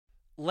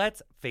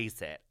Let's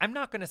face it, I'm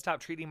not going to stop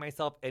treating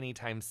myself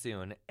anytime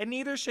soon, and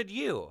neither should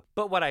you.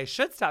 But what I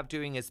should stop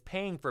doing is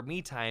paying for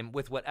me time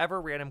with whatever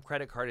random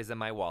credit card is in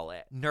my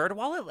wallet.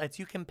 NerdWallet lets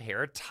you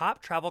compare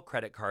top travel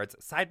credit cards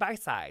side by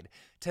side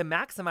to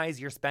maximize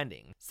your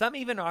spending. Some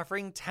even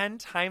offering 10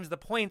 times the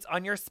points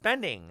on your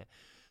spending.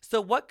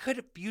 So what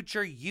could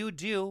future you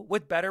do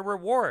with better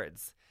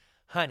rewards?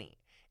 Honey,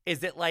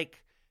 is it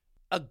like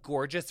a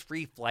gorgeous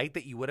free flight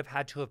that you would have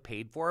had to have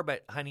paid for,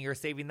 but honey, you're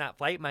saving that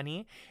flight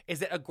money?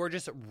 Is it a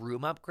gorgeous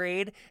room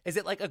upgrade? Is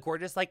it like a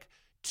gorgeous like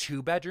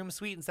 2-bedroom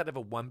suite instead of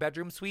a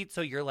 1-bedroom suite?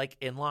 So your like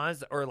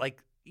in-laws or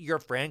like your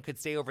friend could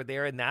stay over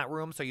there in that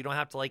room so you don't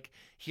have to like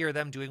hear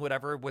them doing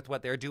whatever with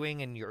what they're doing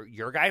in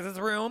your guys'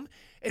 room?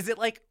 Is it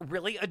like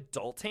really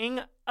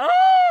adulting?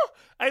 Oh,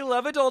 I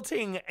love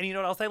adulting. And you know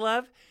what else I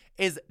love?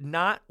 Is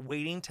not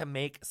waiting to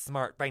make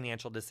smart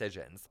financial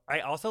decisions.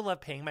 I also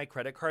love paying my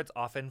credit cards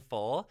off in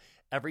full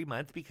every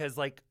month because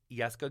like,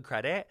 yes, good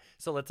credit.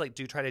 So let's like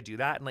try to do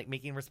that and like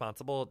making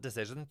responsible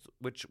decisions,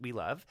 which we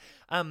love.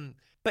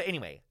 But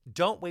anyway,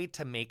 don't wait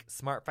to make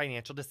smart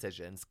financial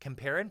decisions.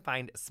 Compare and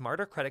find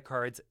smarter credit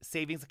cards,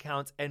 savings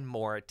accounts, and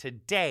more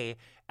today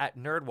at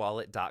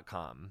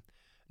nerdwallet.com.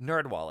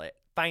 NerdWallet,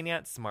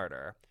 finance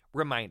smarter.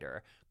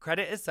 Reminder,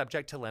 credit is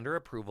subject to lender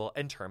approval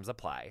and terms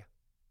apply.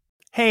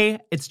 Hey,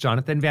 it's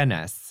Jonathan Van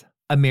Ness.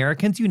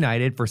 Americans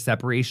United for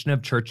Separation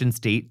of Church and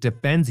State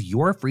defends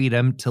your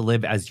freedom to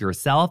live as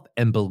yourself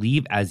and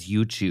believe as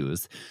you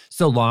choose,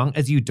 so long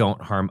as you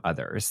don't harm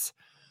others.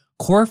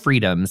 Core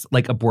freedoms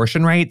like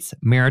abortion rights,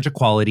 marriage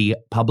equality,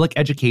 public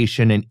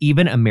education, and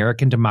even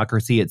American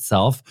democracy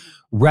itself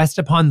rest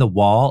upon the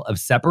wall of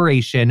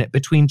separation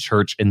between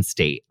church and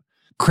state.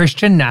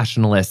 Christian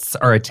nationalists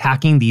are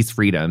attacking these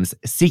freedoms,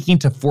 seeking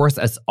to force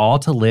us all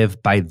to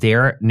live by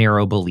their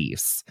narrow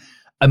beliefs.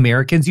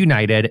 Americans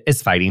United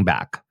is fighting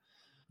back.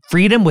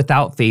 Freedom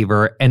without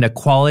favor and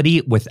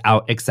equality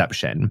without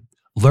exception.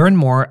 Learn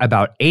more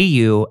about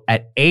AU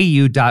at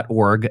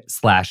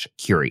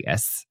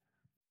au.org/curious.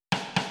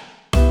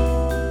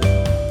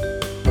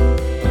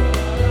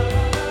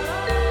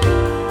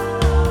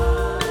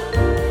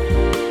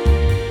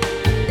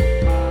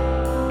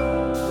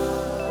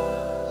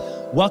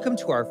 Welcome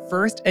to our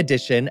first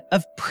edition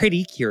of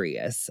Pretty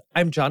Curious.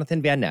 I'm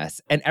Jonathan Van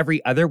Ness, and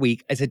every other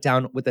week I sit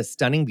down with a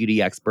stunning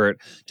beauty expert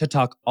to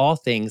talk all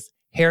things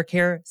hair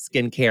care,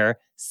 skincare,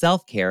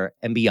 self-care,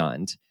 and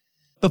beyond.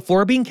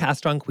 Before being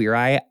cast on Queer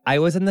Eye, I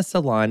was in the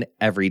salon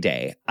every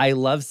day. I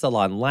love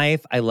salon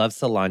life. I love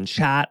salon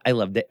chat. I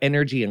love the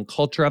energy and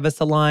culture of a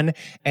salon,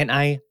 and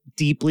I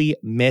deeply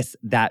miss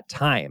that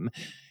time.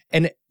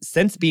 And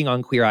since being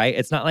on Queer Eye,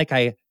 it's not like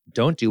I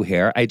don't do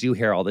hair. I do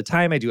hair all the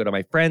time. I do it on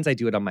my friends. I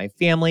do it on my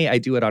family. I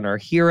do it on our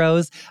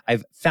heroes.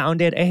 I've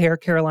founded a hair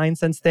care line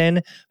since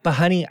then. But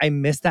honey, I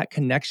miss that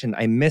connection.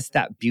 I miss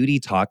that beauty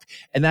talk.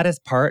 And that is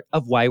part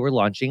of why we're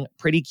launching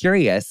Pretty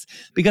Curious.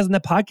 Because in the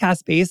podcast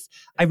space,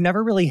 I've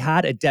never really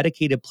had a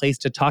dedicated place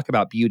to talk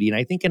about beauty. And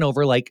I think in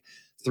over like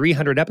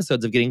 300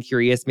 episodes of Getting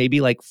Curious,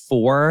 maybe like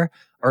 4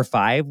 or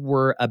 5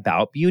 were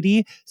about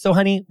beauty. So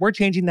honey, we're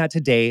changing that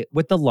today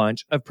with the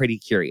launch of Pretty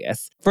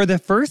Curious. For the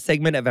first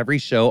segment of every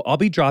show, I'll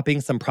be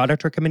dropping some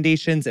product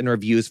recommendations and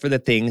reviews for the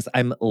things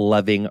I'm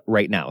loving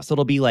right now. So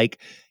it'll be like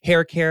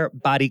hair care,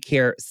 body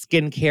care,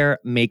 skincare,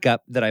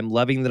 makeup that I'm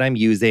loving, that I'm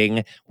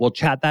using. We'll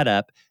chat that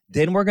up.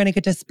 Then we're going to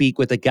get to speak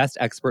with a guest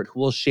expert who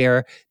will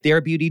share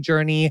their beauty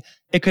journey.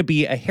 It could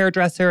be a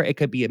hairdresser, it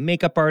could be a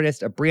makeup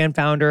artist, a brand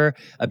founder,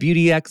 a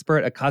beauty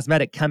expert, a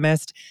cosmetic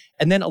chemist.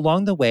 And then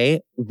along the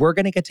way, we're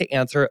going to get to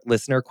answer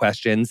listener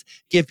questions,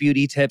 give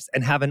beauty tips,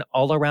 and have an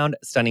all-around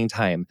stunning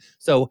time.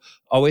 So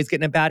always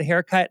getting a bad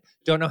haircut,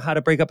 don't know how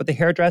to break up with the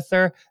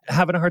hairdresser,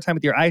 having a hard time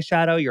with your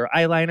eyeshadow, your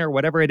eyeliner,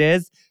 whatever it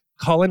is,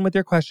 call in with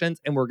your questions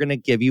and we're going to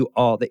give you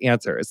all the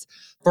answers.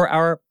 For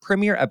our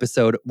premiere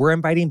episode, we're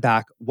inviting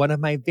back one of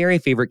my very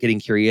favorite Getting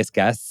Curious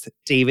guests,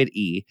 David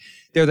E.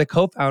 They're the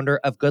co-founder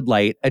of Good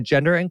Light, a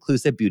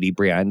gender-inclusive beauty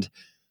brand.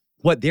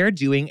 What they're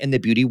doing in the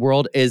beauty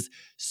world is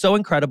so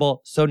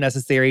incredible, so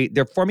necessary.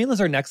 Their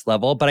formulas are next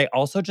level, but I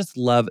also just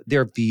love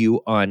their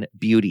view on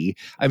beauty.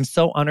 I'm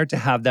so honored to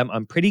have them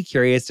on Pretty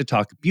Curious to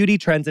talk beauty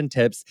trends and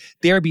tips,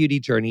 their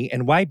beauty journey,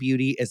 and why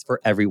beauty is for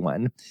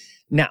everyone.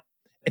 Now,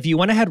 if you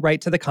want to head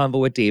right to the convo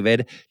with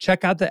David,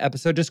 check out the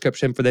episode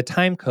description for the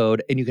time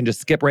code and you can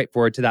just skip right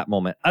forward to that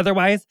moment.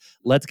 Otherwise,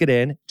 let's get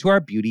into our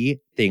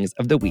beauty things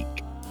of the week.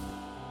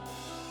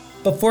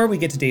 Before we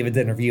get to David's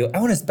interview,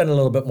 I want to spend a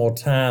little bit more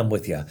time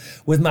with you,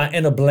 with my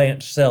inner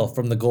Blanche self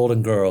from the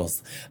Golden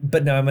Girls.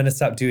 But no, I'm going to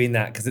stop doing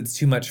that because it's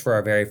too much for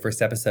our very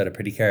first episode of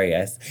Pretty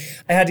Curious.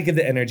 I had to give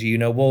the energy,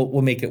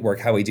 we'll make it work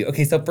how we do.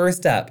 Okay, so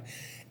first up,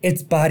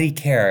 it's body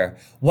care.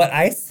 What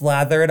I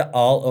slathered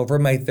all over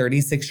my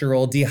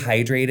 36-year-old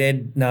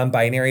dehydrated,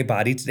 non-binary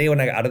body today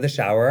when I got out of the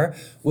shower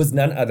was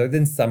none other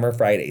than Summer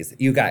Fridays.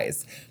 You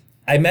guys,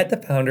 I met the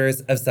founders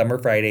of Summer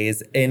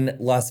Fridays in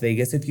Las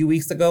Vegas a few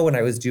weeks ago when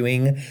I was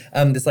doing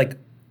this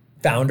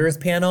founders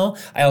panel.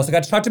 I also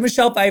got to talk to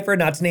Michelle Pfeiffer,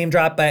 not to name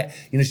drop, but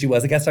she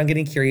was a guest on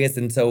Getting Curious.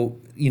 And so,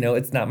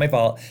 it's not my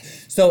fault.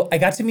 So I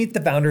got to meet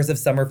the founders of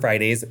Summer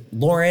Fridays,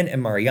 Lauren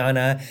and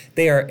Mariana.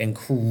 They are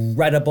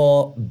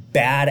incredible,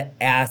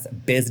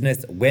 badass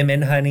business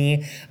women,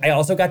 honey. I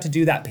also got to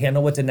do that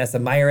panel with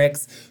Danessa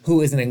Myricks,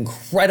 who is an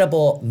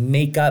incredible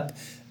makeup,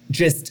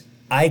 just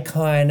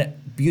icon,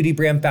 beauty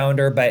brand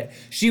founder, but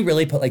she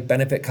really put like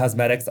Benefit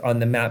Cosmetics on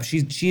the map.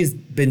 She's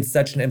been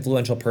such an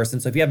influential person.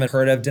 So if you haven't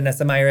heard of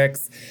Danessa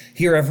Myricks,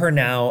 hear of her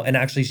now. And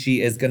actually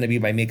she is going to be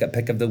my makeup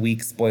pick of the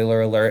week,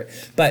 spoiler alert.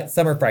 But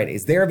Summer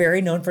Fridays, they're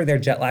very known for their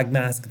jet lag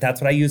mask.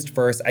 That's what I used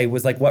first. I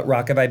was like, what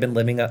rock have I been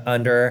living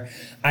under?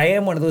 I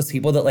am one of those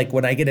people that like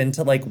when I get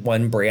into like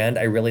one brand,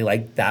 I really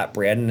like that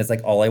brand and it's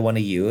like all I want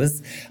to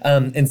use.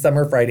 And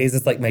Summer Fridays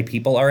is like my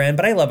people are in,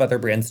 but I love other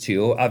brands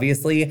too,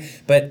 obviously.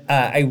 But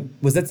I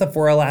was at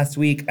Sephora last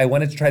week. I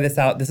wanted to try this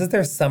out. This is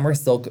their Summer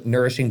Silk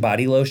Nourishing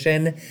Body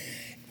Lotion.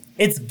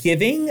 It's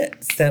giving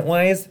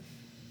scent-wise.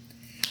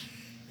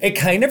 It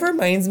kind of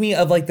reminds me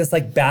of like this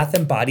like Bath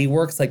and Body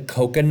Works like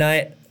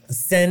coconut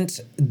scent,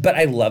 but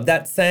I love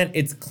that scent.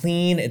 It's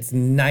clean, it's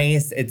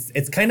nice.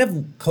 It's kind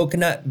of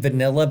coconut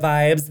vanilla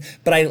vibes,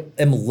 but I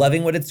am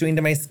loving what it's doing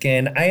to my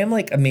skin. I am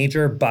like a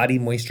major body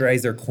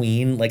moisturizer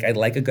queen. Like I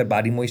like a good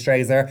body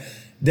moisturizer.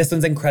 This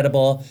one's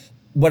incredible.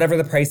 Whatever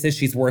the price is,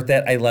 she's worth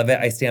it. I love it.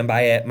 I stand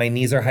by it. My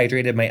knees are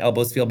hydrated. My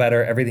elbows feel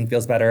better. Everything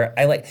feels better.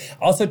 I like,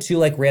 also too,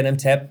 like random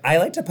tip, I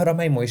like to put on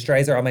my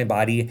moisturizer on my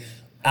body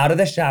out of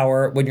the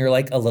shower when you're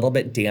like a little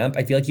bit damp.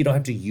 I feel like you don't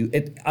have to use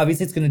it.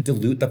 Obviously it's going to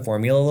dilute the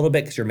formula a little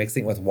bit because you're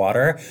mixing it with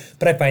water,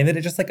 but I find that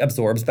it just like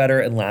absorbs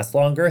better and lasts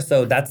longer.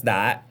 So that's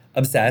that.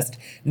 Obsessed.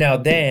 Now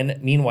then,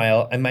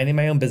 meanwhile, I'm minding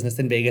my own business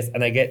in Vegas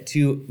and I get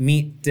to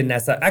meet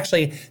Danessa.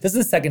 Actually, this is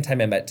the second time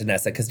I met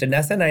Danessa because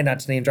Danessa and I, not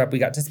to name drop, we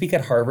got to speak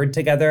at Harvard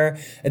together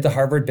at the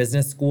Harvard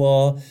Business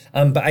School.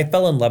 But I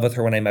fell in love with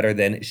her when I met her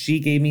then. She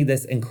gave me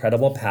this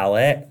incredible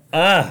palette.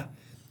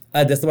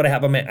 This is what I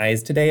have on my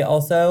eyes today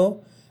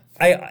also.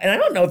 I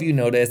don't know if you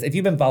noticed, if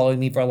you've been following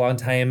me for a long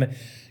time,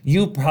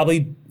 you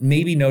probably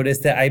maybe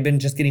noticed that I've been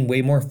just getting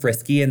way more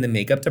frisky in the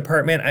makeup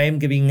department. I'm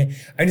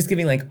just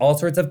giving like all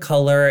sorts of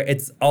color.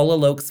 It's all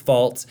Alok's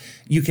fault.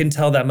 You can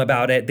tell them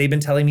about it. They've been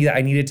telling me that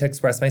I needed to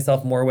express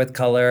myself more with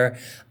color.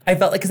 I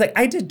felt like, cause like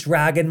I did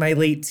drag in my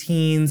late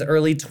teens,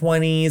 early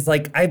 20s.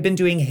 Like I've been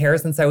doing hair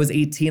since I was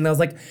 18. I was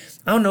like,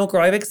 I don't know,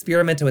 girl, I've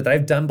experimented with it.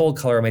 I've done bold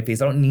color on my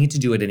face. I don't need to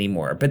do it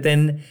anymore. But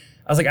then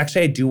I was like,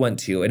 actually, I do want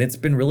to. And it's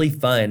been really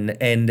fun.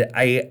 And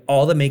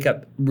all the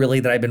makeup really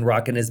that I've been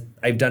rocking is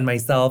I've done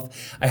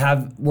myself. I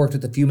have worked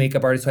with a few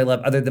makeup artists who I love,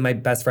 other than my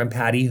best friend,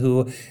 Patty,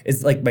 who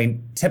is like my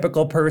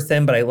typical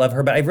person, but I love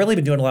her. But I've really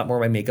been doing a lot more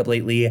of my makeup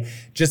lately,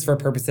 just for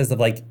purposes of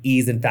like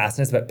ease and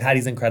fastness. But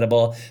Patty's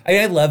incredible.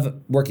 I love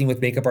working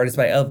with makeup artists,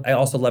 but I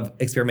also love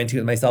experimenting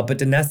with myself. But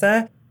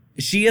Danessa,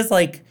 she is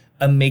like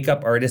a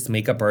makeup artist.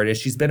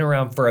 She's been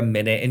around for a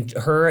minute and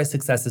her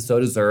success is so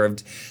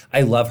deserved.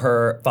 I love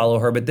her, follow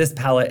her, but this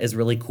palette is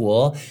really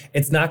cool.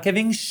 It's not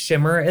giving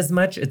shimmer as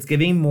much. It's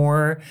giving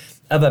more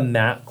of a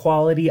matte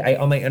quality.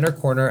 On my inner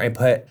corner, I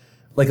put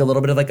like a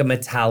little bit of like a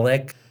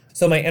metallic.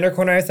 So my inner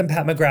corner is some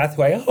Pat McGrath,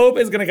 who I hope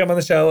is gonna come on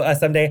the show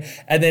someday.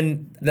 And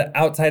then the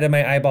outside of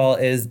my eyeball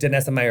is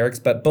Danessa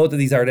Myricks, but both of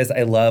these artists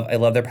I love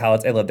their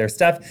palettes, I love their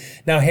stuff.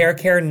 Now hair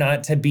care,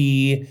 not to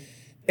be,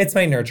 it's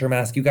my nurture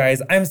mask, you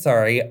guys. I'm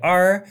sorry.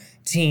 Our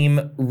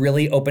team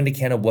really opened a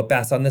can of whoop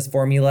ass on this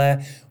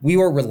formula. We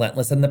were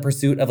relentless in the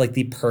pursuit of like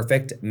the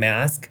perfect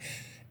mask.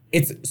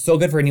 It's so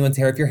good for anyone's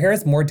hair. If your hair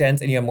is more dense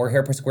and you have more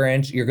hair per square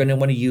inch, you're going to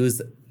want to use,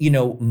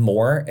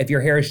 more. If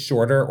your hair is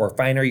shorter or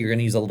finer, you're going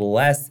to use a little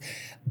less.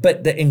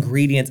 But the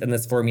ingredients in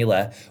this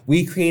formula,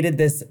 we created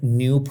this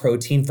new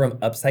protein from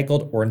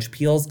upcycled orange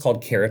peels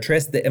called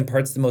Keratrice that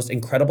imparts the most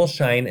incredible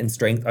shine and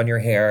strength on your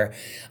hair.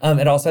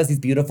 It also has these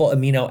beautiful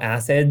amino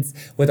acids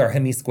with our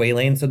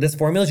hemisqualane. So this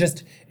formula is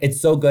just, it's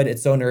so good.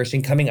 It's so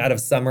nourishing coming out of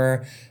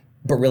summer,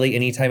 but really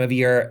any time of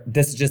year.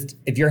 This is just,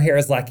 if your hair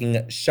is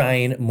lacking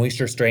shine,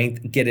 moisture,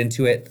 strength, get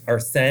into it. Our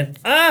scent.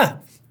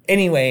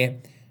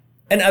 Anyway,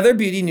 and other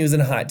beauty news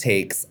and hot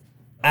takes.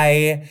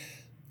 I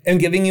am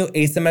giving you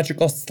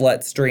asymmetrical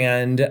slut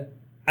strand.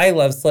 I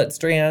love slut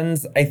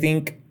strands. I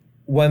think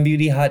one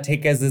beauty hot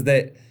take is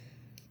that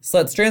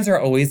slut strands are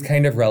always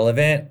kind of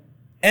relevant.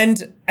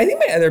 And I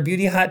think my other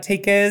beauty hot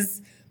take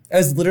is, I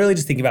was literally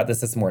just thinking about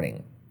this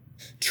morning.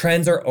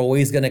 Trends are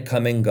always going to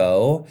come and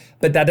go,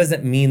 but that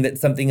doesn't mean that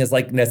something is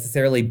like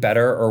necessarily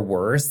better or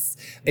worse.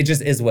 It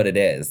just is what it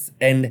is.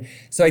 And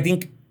so I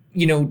think,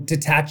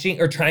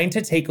 detaching or trying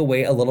to take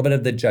away a little bit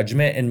of the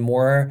judgment and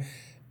more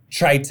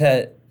try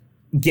to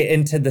get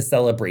into the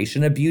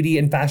celebration of beauty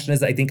and fashion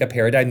is, I think, a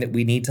paradigm that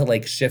we need to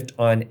like shift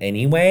on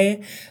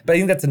anyway. But I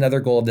think that's another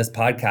goal of this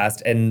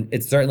podcast. And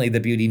it's certainly the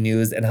beauty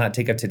news and hot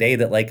take of today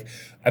that like,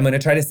 I'm going to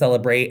try to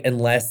celebrate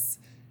unless,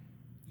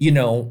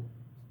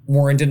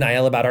 we're in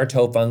denial about our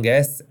toe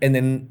fungus. And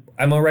then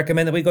I'm going to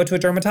recommend that we go to a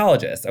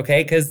dermatologist,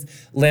 okay? Because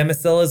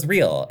Lamisil is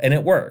real and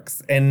it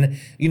works. And,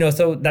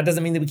 so that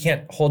doesn't mean that we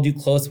can't hold you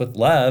close with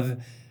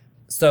love.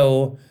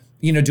 So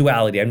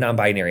duality. I'm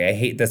non-binary. I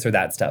hate this or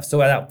that stuff. So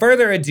without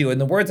further ado, in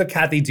the words of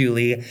Kathy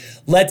Dooley,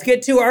 let's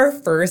get to our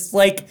first,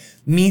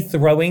 me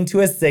throwing to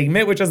a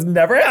segment, which has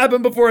never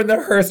happened before in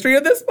the history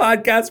of this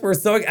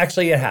podcast.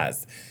 Actually, it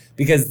has,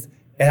 because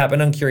it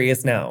happened on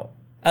Curious Now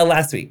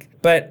last week.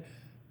 But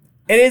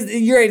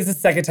you're right, it's the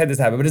second time this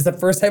happened, but it's the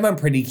first time I'm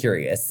pretty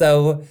curious.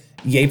 So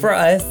yay for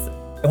us.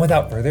 And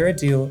without further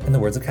ado, in the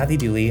words of Kathy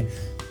Dooley,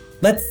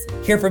 let's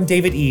hear from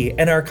David E.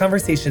 and our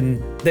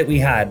conversation that we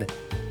had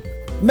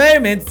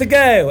moments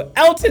ago.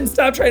 Elton,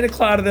 stop trying to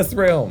claw out of this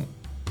room.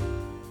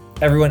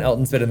 Everyone,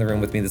 Elton's been in the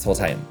room with me this whole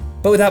time.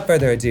 But without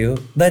further ado,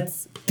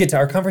 let's get to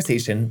our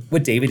conversation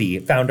with David E.,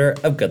 founder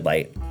of Good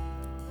Light.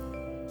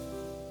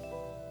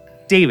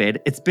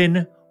 David, it's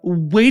been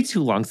way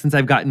too long since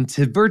I've gotten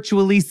to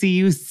virtually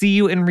see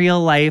you in real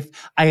life.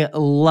 I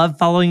love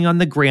following you on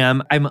the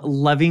gram. I'm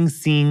loving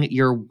seeing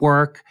your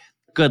work.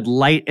 Good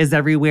Light is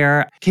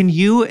everywhere. Can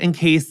you, in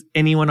case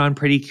anyone on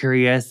Pretty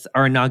Curious,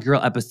 our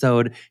inaugural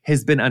episode,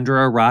 has been under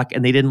a rock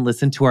and they didn't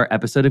listen to our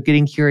episode of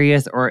Getting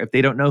Curious, or if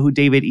they don't know who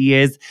David E.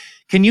 is,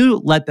 can you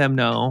let them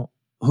know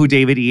who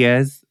David E.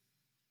 is?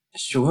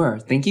 Sure.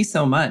 Thank you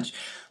so much.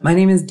 My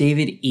name is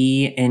David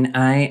E., and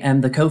I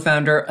am the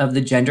co-founder of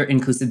the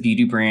gender-inclusive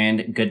beauty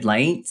brand Good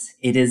Light.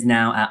 It is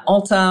now at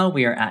Ulta.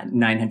 We are at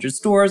 900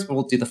 stores.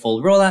 We'll do the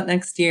full rollout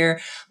next year.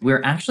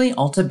 We're actually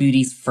Ulta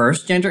Beauty's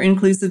first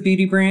gender-inclusive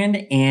beauty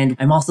brand, and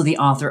I'm also the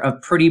author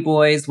of Pretty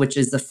Boys, which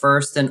is the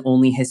first and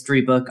only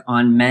history book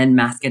on men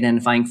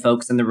masc-identifying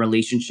folks and the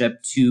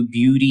relationship to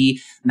beauty,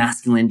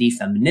 masculinity,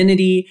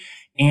 femininity.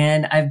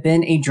 And I've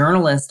been a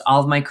journalist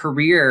all of my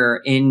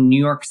career in New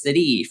York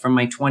City from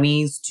my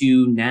 20s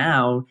to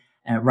now,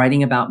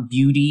 writing about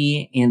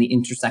beauty and the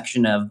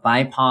intersection of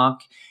BIPOC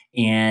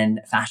and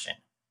fashion.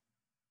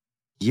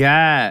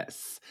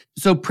 Yes.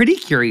 So Pretty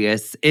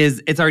Curious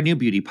it's our new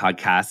beauty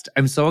podcast.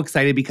 I'm so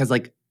excited because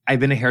I've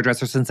been a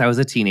hairdresser since I was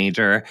a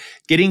teenager.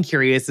 Getting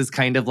Curious is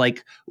kind of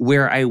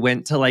where I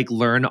went to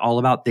learn all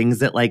about things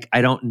that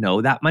I don't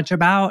know that much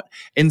about.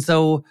 And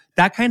so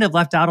that kind of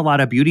left out a lot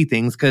of beauty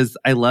things because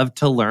I love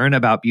to learn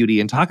about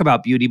beauty and talk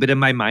about beauty. But in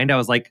my mind, I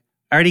was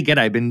I already get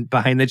it. I've been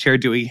behind the chair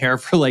doing hair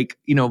for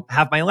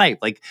half my life.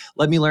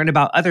 Let me learn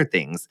about other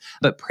things.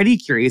 But Pretty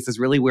Curious is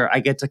really where I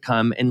get to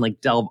come and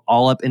delve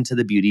all up into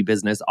the beauty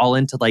business, all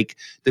into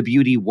the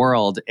beauty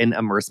world, and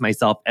immerse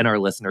myself and our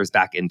listeners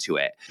back into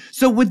it.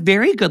 So with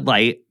Very Good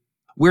Light,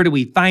 where do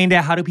we find it?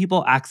 How do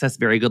people access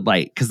Very Good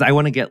Light? Because I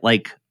want to get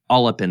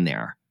all up in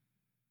there.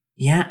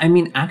 Yeah,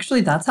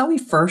 actually, that's how we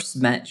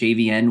first met,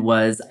 JVN,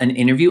 was an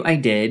interview I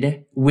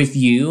did with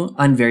you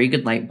on Very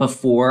Good Light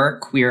before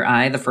Queer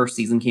Eye, the first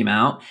season, came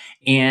out.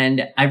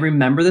 And I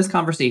remember this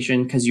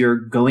conversation because you're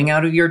going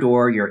out of your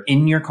door, you're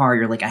in your car,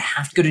 you're I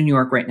have to go to New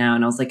York right now.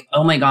 And I was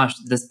oh my gosh,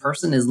 this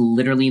person is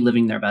literally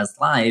living their best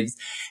lives.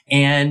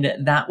 And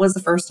that was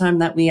the first time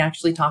that we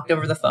actually talked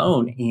over the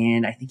phone.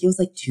 And I think it was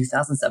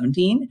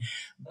 2017.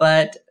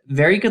 But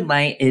Very Good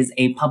Light is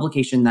a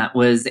publication that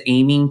was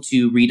aiming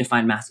to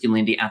redefine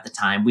masculinity at the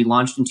time. We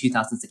launched in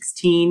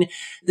 2016.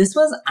 This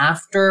was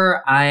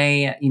after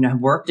I,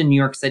 worked in New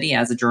York City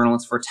as a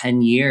journalist for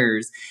 10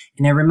 years.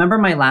 And I remember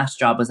my last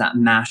job was at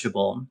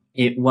Mashable.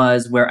 It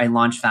was where I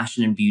launched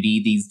fashion and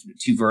beauty, these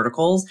two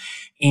verticals.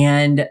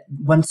 And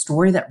one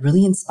story that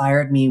really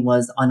inspired me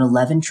was on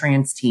 11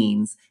 trans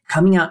teens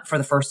coming out for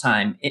the first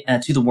time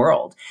to the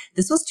world.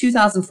 This was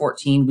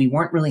 2014. We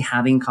weren't really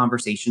having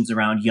conversations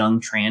around young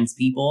trans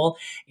people.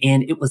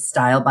 And it was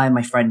styled by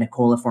my friend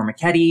Nicola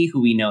Formichetti, who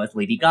we know as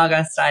Lady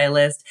Gaga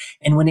stylist.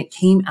 And when it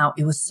came out,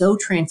 it was so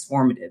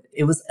transformative.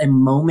 It was a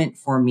moment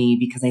for me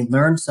because I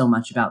learned so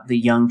much about the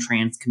young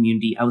trans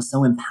community. I was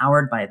so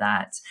empowered by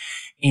that.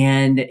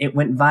 And it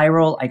went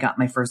viral. I got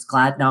my first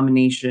GLAAD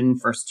nomination,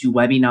 first 2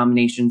 Webby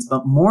nominations,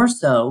 but more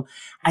so,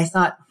 I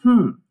thought,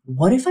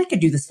 what if I could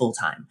do this full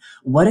time?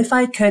 What if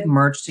I could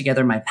merge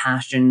together my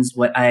passions,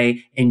 what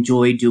I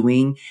enjoy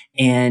doing,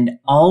 and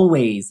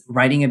always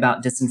writing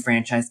about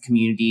disenfranchised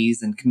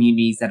communities and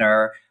communities that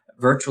are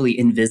virtually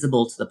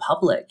invisible to the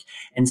public?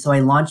 And so I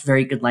launched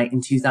Very Good Light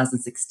in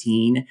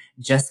 2016,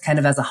 just kind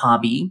of as a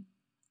hobby.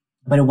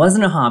 But it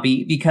wasn't a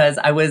hobby because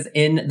I was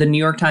in the New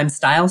York Times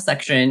style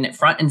section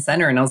front and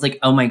center. And I was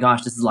oh my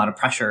gosh, this is a lot of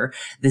pressure.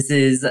 This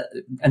is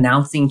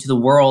announcing to the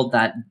world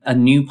that a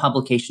new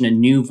publication, a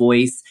new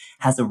voice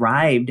has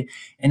arrived.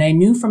 And I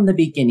knew from the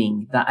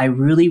beginning that I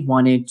really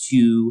wanted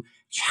to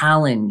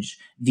challenge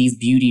these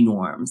beauty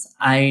norms.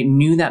 I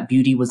knew that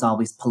beauty was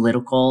always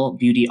political.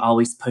 Beauty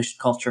always pushed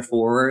culture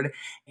forward.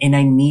 And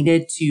I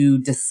needed to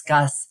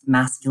discuss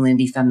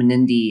masculinity,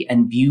 femininity,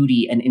 and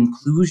beauty and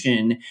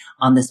inclusion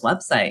on this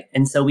website.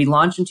 And so we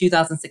launched in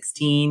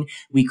 2016.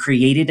 We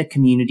created a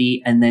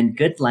community, and then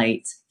Good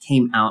Light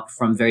came out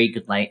from Very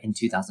Good Light in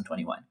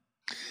 2021.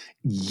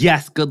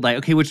 Yes, Good Light.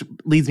 Okay, which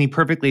leads me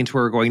perfectly into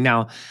where we're going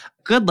now.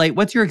 Good Light,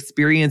 what's your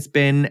experience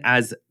been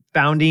as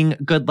founding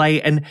Good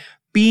Light and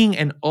being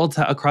an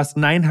Ulta across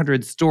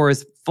 900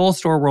 stores, full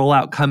store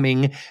rollout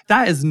coming?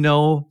 That is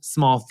no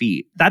small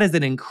feat. That is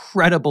an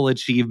incredible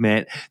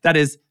achievement. That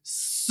is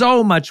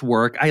so much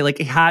work.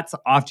 Hats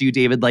off to you,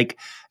 David.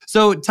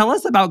 So tell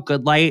us about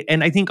Good Light.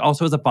 And I think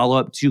also as a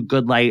follow-up to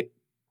Good Light,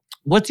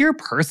 what's your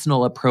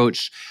personal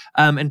approach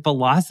and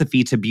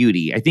philosophy to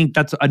beauty? I think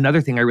that's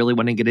another thing I really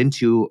want to get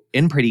into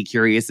in Pretty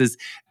Curious is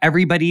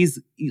everybody's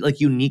like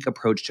unique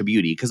approach to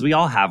beauty, because we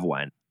all have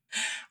one.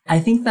 I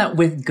think that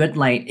with Good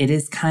Light, it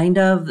is kind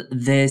of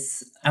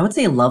this, I would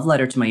say, a love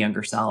letter to my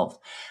younger self.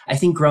 I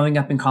think growing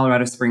up in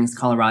Colorado Springs,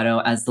 Colorado,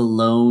 as the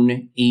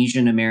lone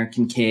Asian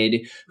American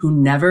kid who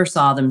never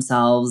saw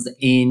themselves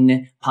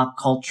in pop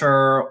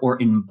culture or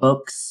in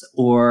books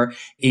or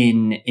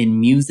in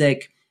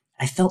music,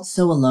 I felt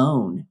so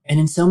alone. And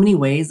in so many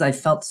ways, I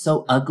felt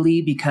so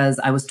ugly because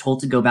I was told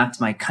to go back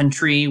to my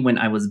country when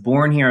I was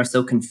born here. I was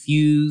so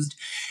confused.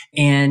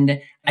 And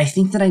I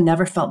think that I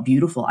never felt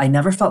beautiful. I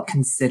never felt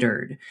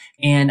considered.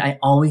 And I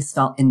always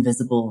felt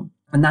invisible.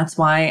 And that's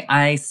why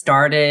I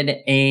started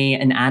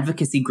an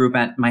advocacy group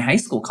at my high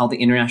school called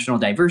the International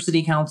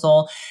Diversity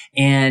Council.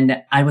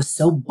 And I was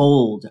so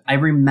bold. I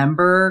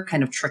remember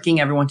kind of tricking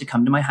everyone to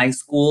come to my high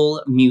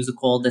school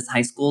musical, this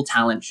high school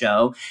talent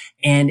show.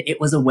 And it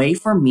was a way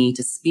for me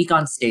to speak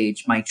on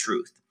stage my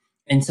truth.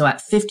 And so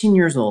at 15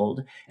 years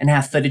old, and I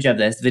have footage of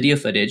this, video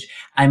footage,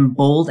 I'm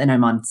bold and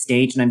I'm on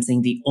stage and I'm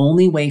saying the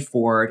only way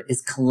forward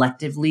is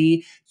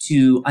collectively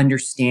to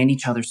understand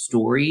each other's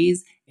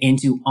stories and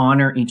to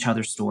honor each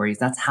other's stories.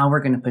 That's how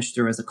we're going to push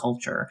through as a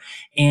culture.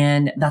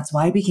 And that's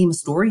why I became a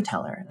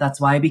storyteller. That's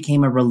why I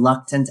became a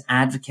reluctant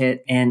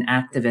advocate and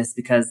activist,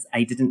 because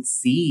I didn't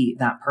see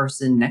that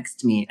person next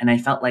to me. And I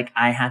felt like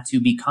I had to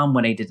become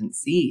what I didn't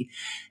see.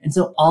 And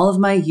so all of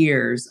my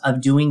years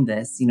of doing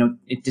this,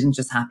 it didn't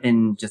just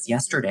happen just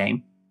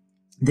yesterday.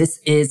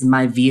 This is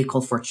my vehicle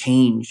for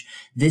change.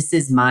 This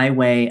is my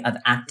way of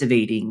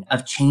activating,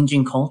 of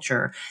changing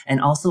culture,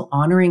 and also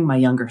honoring my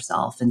younger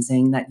self and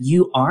saying that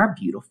you are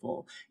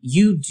beautiful.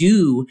 You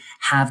do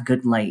have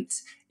good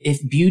light.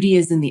 If beauty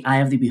is in the eye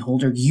of the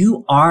beholder,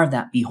 you are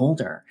that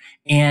beholder.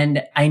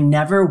 And I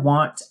never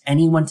want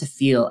anyone to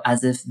feel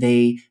as if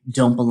they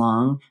don't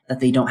belong, that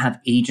they don't have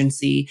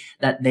agency,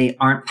 that they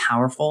aren't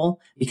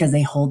powerful, because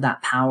they hold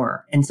that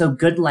power. And so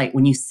Good Light,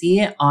 when you see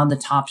it on the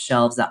top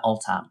shelves at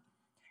Ulta,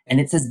 and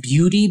it says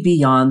beauty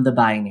beyond the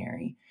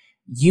binary,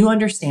 you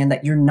understand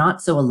that you're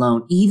not so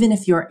alone, even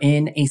if you're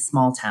in a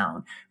small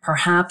town.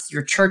 Perhaps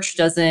your church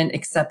doesn't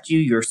accept you,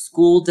 your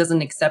school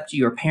doesn't accept you,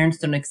 your parents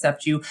don't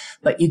accept you,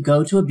 but you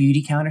go to a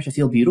beauty counter to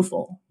feel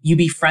beautiful. You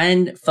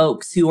befriend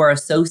folks who are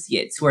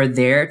associates, who are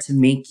there to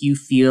make you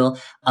feel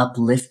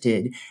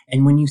uplifted.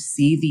 And when you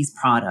see these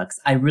products,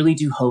 I really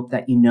do hope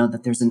that you know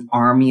that there's an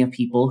army of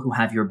people who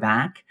have your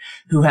back,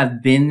 who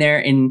have been there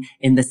in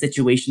the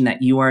situation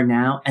that you are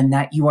now, and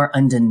that you are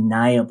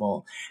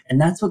undeniable.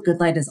 And that's what Good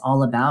Light is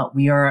all about.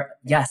 We are,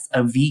 yes,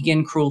 a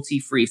vegan,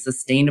 cruelty-free,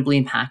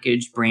 sustainably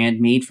packaged brand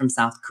made from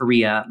South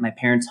Korea, my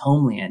parents'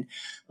 homeland.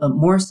 But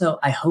more so,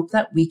 I hope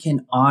that we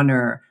can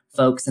honor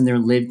folks and their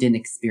lived-in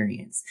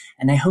experience.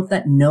 And I hope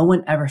that no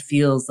one ever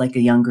feels like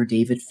a younger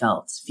David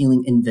felt,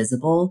 feeling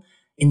invisible.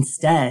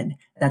 Instead,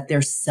 that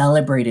they're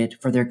celebrated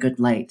for their good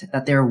light,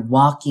 that they're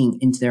walking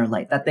into their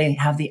light, that they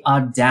have the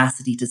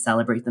audacity to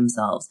celebrate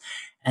themselves.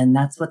 And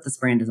that's what this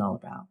brand is all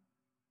about.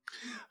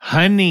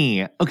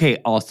 Honey. Okay,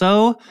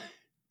 also,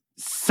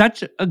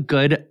 such a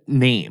good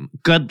name.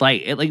 Good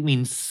Light. It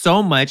means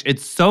so much.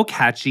 It's so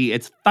catchy.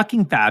 It's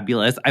fucking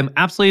fabulous. I'm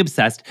absolutely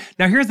obsessed.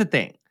 Now, here's the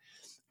thing.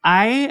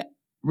 I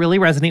really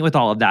resonate with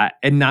all of that,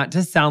 and not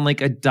to sound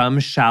like a dumb,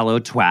 shallow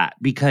twat,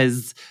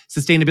 because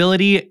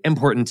sustainability,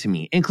 important to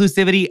me.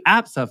 Inclusivity,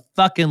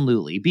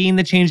 abso-fucking-lutely. Being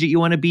the change that you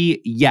want to be,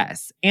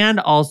 yes. And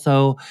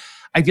also,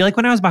 I feel like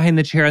when I was behind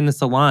the chair in the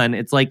salon,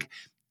 it's like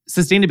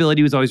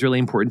sustainability was always really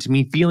important to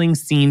me. Feeling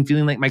seen,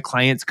 feeling like my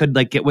clients could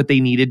get what they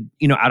needed,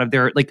 out of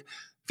their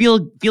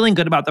feeling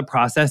good about the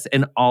process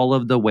in all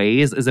of the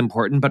ways is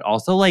important, but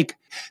also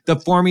the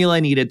formula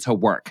needed to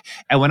work.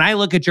 And when I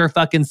look at your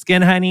fucking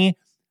skin, honey,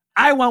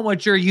 I want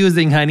what you're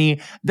using, honey.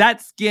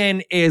 That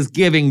skin is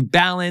giving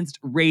balanced,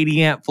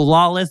 radiant,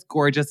 flawless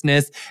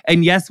gorgeousness.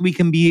 And yes, we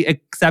can be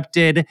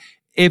accepted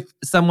if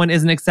someone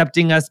isn't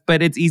accepting us,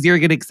 but it's easier to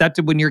get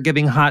accepted when you're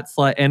giving hot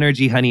slut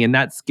energy, honey. And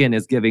that skin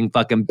is giving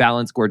fucking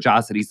balanced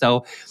gorgeosity.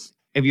 So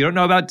if you don't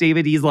know about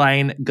David E's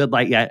line, Good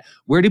Light yet,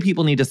 where do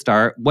people need to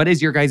start? What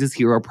is your guys'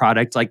 hero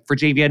product? For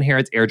JVN hair,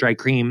 it's air dry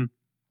cream.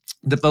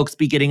 The folks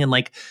be getting in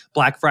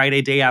Black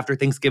Friday, day after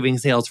Thanksgiving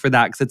sales for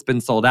that because it's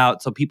been sold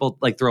out. So people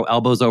throw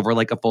elbows over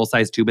a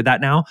full-size tube of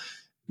that now.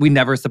 We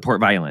never support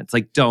violence.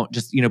 Don't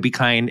just, be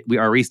kind. We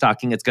are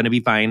restocking. It's going to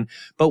be fine.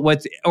 But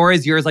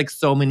is yours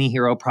so many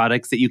hero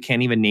products that you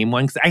can't even name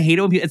one? Because I hate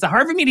it when it's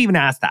hard for me to even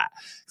ask that.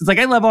 Because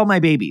I love all my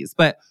babies.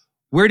 But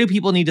where do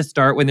people need to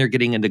start when they're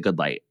getting into Good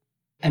Light?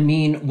 I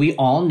mean, we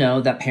all know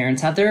that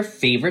parents have their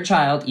favorite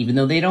child, even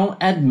though they don't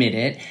admit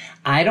it.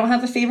 I don't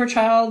have a favorite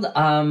child.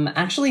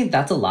 Actually,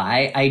 that's a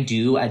lie. I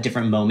do at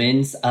different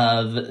moments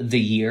of the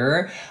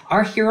year.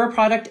 Our hero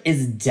product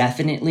is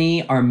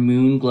definitely our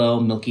Moon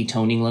Glow Milky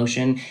Toning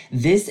Lotion.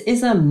 This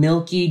is a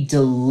milky,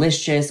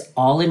 delicious,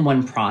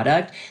 all-in-one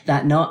product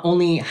that not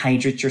only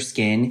hydrates your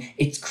skin,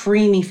 it's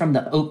creamy from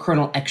the oat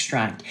kernel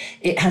extract.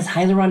 It has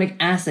hyaluronic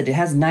acid. It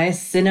has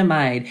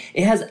niacinamide.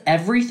 It has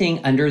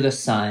everything under the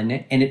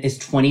sun, and it is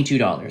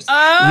 $22.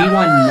 We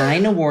won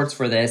 9 awards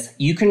for this.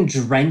 You can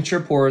drench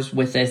your pores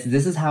with this.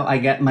 This is how I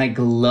get my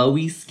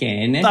glowy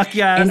skin. Fuck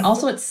yes. And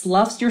also it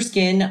sloughs your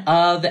skin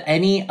of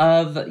any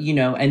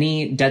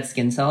dead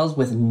skin cells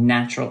with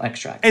natural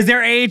extract. Is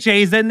there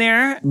AHAs in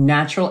there?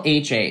 Natural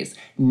HAs.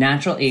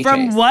 Natural HAs.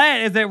 From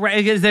what?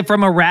 Is it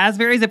from a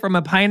raspberry? Is it from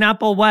a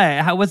pineapple?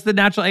 What? What's the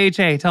natural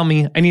AHA? Tell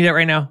me. I need it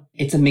right now.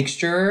 It's a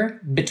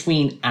mixture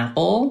between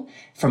apple,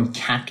 from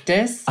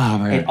cactus. Oh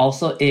my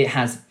God. It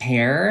has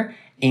pear.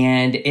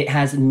 And it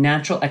has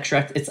natural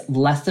extract. It's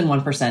less than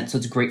 1%, so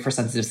it's great for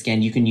sensitive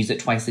skin. You can use it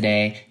twice a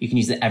day. You can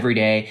use it every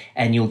day,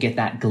 and you'll get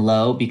that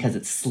glow because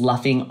it's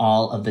sloughing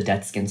all of the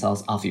dead skin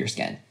cells off of your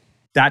skin.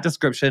 That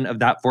description of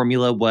that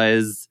formula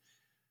was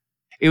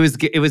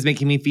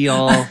making me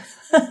feel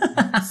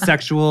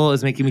sexual. It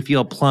was making me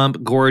feel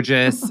plump,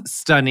 gorgeous,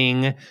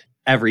 stunning,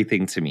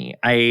 everything to me.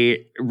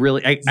 Okay,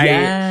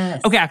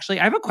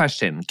 actually, I have a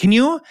question. Can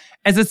you,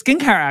 as a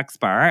skincare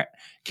expert,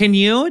 can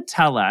you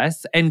tell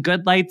us, in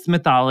Good Light's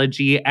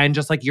mythology and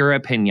just like your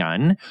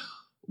opinion,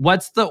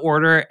 what's the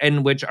order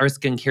in which our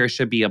skincare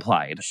should be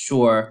applied?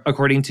 Sure.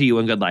 According to you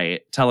and Good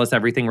Light. Tell us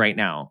everything right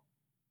now,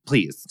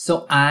 please.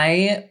 So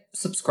I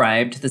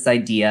subscribe to this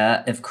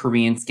idea of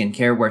Korean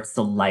skincare where it's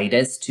the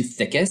lightest to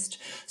thickest.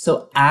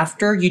 So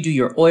after you do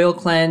your oil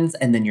cleanse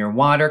and then your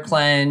water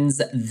cleanse,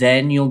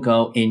 then you'll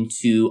go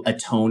into a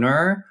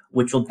toner,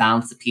 which will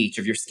balance the pH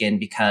of your skin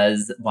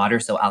because water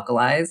is so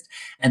alkalized.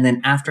 And then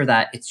after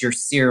that, it's your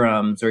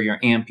serums or your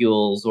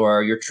ampules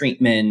or your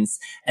treatments.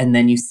 And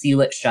then you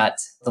seal it shut.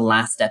 The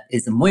last step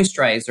is a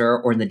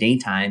moisturizer, or in the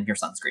daytime, your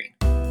sunscreen.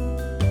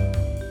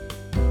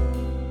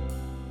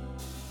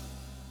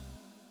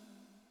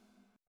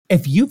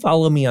 If you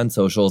follow me on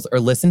socials or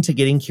listen to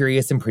Getting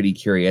Curious and Pretty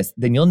Curious,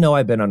 then you'll know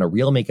I've been on a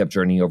real makeup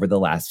journey over the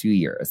last few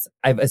years.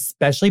 I've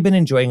especially been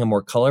enjoying a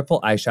more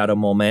colorful eyeshadow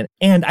moment,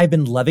 and I've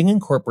been loving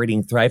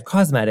incorporating Thrive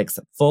Causemetics'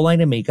 full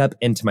line of makeup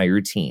into my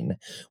routine.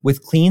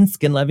 With clean,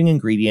 skin-loving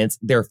ingredients,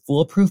 their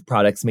foolproof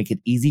products make it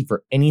easy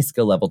for any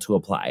skill level to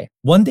apply.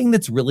 One thing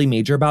that's really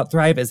major about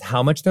Thrive is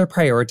how much they're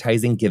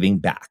prioritizing giving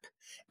back.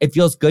 It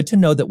feels good to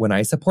know that when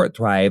I support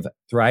Thrive,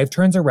 Thrive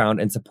turns around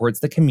and supports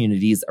the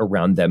communities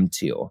around them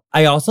too.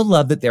 I also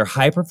love that their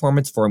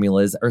high-performance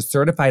formulas are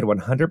certified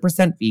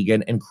 100%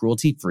 vegan and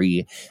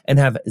cruelty-free and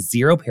have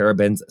 0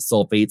 parabens,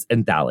 sulfates,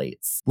 and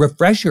phthalates.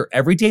 Refresh your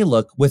everyday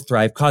look with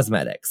Thrive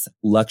Causemetics,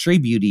 luxury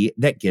beauty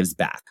that gives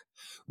back.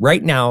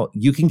 Right now,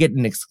 you can get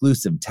an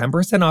exclusive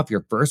 10% off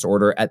your first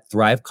order at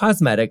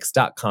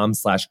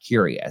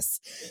thrivecausemetics.com/curious.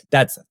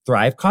 That's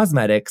Thrive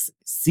Causemetics,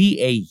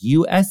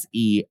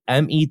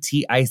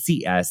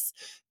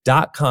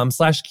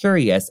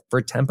 CAUSEMETICS.com/curious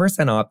for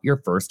 10% off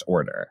your first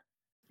order.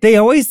 They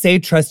always say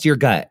trust your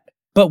gut,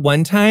 but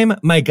one time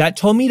my gut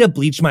told me to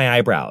bleach my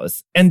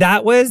eyebrows, and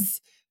that was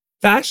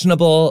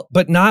fashionable,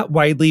 but not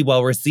widely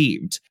well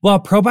received. While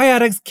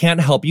probiotics can't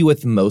help you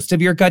with most of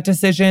your gut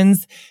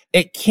decisions,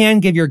 it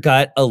can give your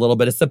gut a little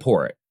bit of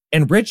support.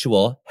 And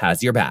Ritual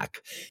has your back.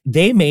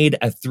 They made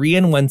a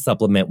 3-in-1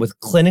 supplement with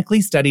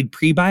clinically studied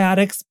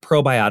prebiotics,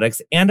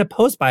 probiotics, and a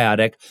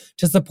postbiotic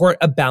to support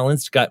a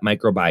balanced gut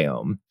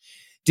microbiome.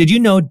 Did you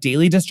know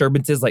daily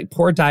disturbances like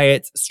poor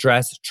diets,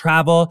 stress,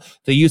 travel,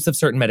 the use of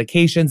certain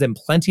medications, and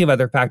plenty of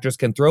other factors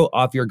can throw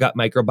off your gut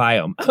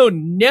microbiome? Oh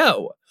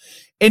no!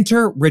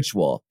 Enter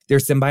Ritual. Their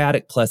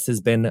Symbiotic Plus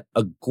has been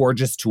a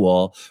gorgeous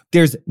tool.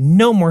 There's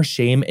no more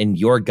shame in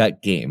your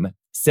gut game.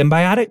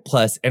 Symbiotic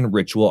Plus and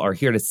Ritual are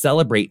here to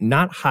celebrate,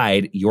 not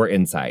hide, your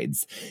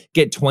insides.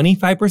 Get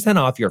 25%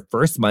 off your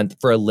first month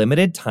for a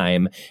limited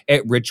time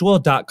at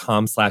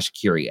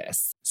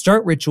ritual.com/curious.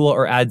 Start Ritual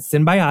or add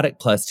Symbiotic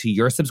Plus to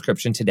your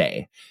subscription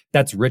today.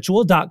 That's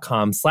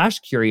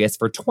ritual.com/curious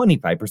for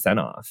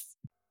 25% off.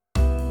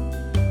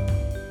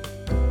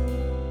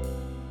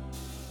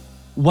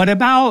 What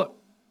about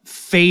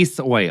face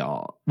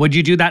oil? Would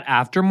you do that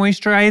after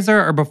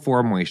moisturizer or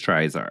before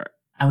moisturizer?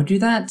 I would do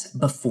that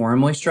before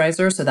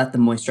moisturizer so that the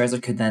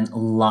moisturizer could then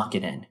lock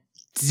it in.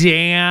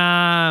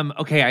 Damn.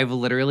 Okay,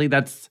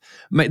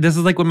 this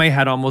is like when my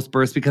head almost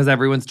burst because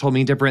everyone's told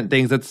me different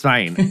things. It's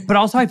fine. But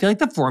also I feel like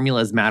the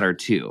formulas matter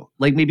too.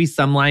 Like maybe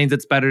some lines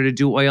it's better to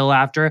do oil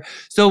after.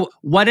 So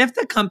what if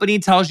the company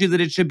tells you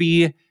that it should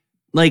be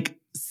like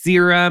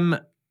serum,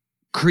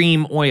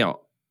 cream, oil?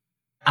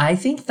 I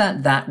think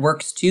that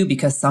works too,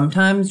 because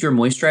sometimes your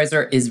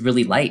moisturizer is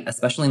really light,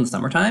 especially in the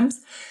summer times.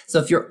 So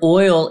if your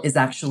oil is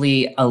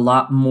actually a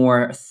lot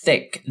more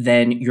thick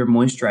than your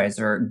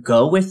moisturizer,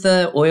 go with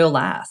the oil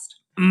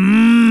last.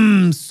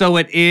 So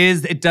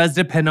it does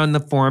depend on the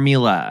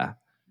formula.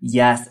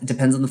 Yes, it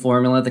depends on the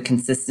formula, the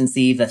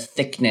consistency, the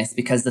thickness,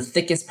 because the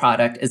thickest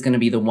product is going to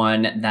be the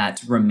one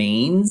that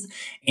remains.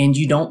 And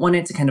you don't want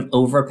it to kind of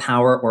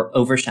overpower or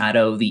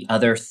overshadow the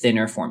other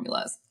thinner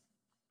formulas.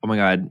 Oh my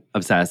God,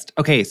 obsessed.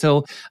 Okay,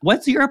 so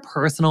what's your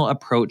personal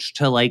approach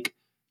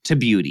to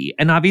beauty?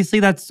 And obviously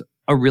that's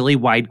a really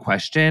wide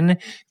question.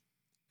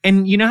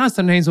 And you know how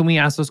sometimes when we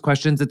ask those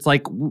questions, it's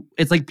like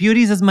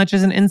beauty's as much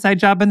as an inside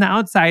job and the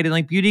outside. And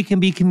like beauty can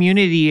be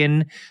community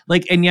and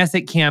yes,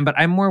 it can, but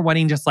I'm more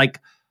wanting just like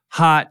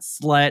hot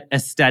slut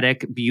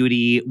aesthetic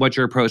beauty. What's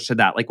your approach to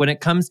that? Like when it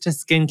comes to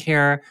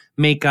skincare,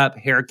 makeup,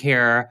 hair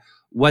care,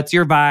 what's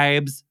your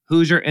vibes?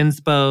 Who's your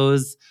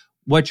inspos?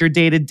 What's your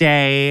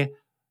day-to-day?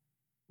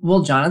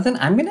 Well, Jonathan,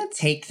 I'm going to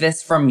take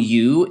this from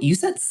you. You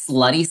said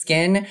slutty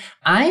skin.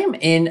 I am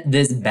in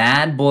this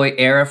bad boy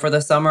era for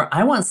the summer.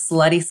 I want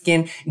slutty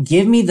skin.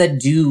 Give me the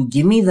dew.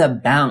 Give me the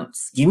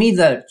bounce. Give me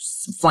the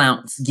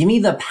flounce. Give me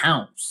the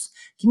pounce.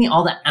 Give me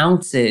all the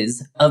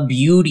ounces of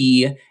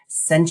beauty,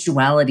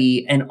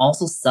 sensuality, and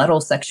also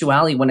subtle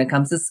sexuality when it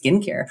comes to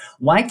skincare.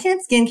 Why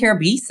can't skincare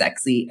be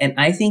sexy? And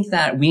I think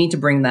that we need to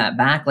bring that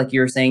back. Like you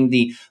were saying,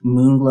 the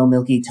Moonglow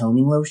Milky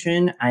Toning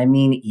Lotion. I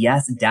mean,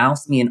 yes,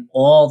 douse me in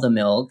all the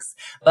milks.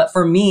 But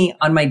for me,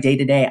 on my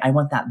day-to-day, I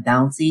want that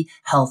bouncy,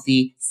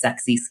 healthy,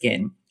 sexy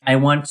skin. I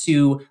want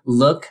to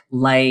look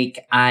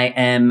like I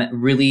am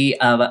really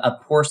a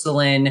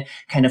porcelain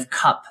kind of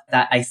cup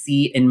that I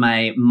see in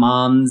my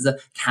mom's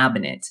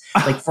cabinet.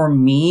 Like for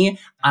me,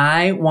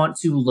 I want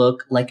to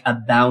look like a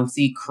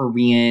bouncy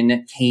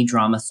Korean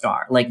K-drama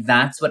star. Like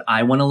that's what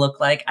I want to look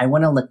like. I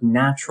want to look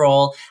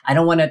natural. I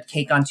don't want to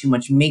cake on too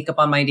much makeup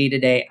on my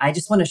day-to-day. I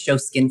just want to show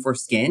skin for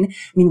skin.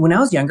 I mean, when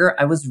I was younger,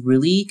 I was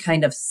really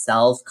kind of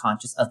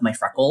self-conscious of my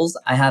freckles.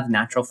 I have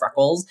natural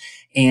freckles.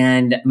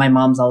 And my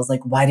mom's always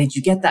like, why did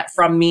you get that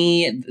from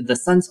me? The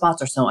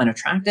sunspots are so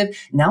unattractive.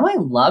 Now I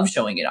love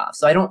showing it off.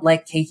 So I don't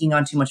like taking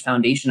on too much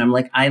foundation. I'm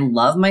like, I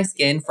love my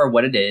skin for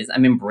what it is.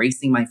 I'm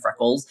embracing my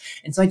freckles.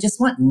 And so I just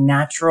want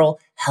natural,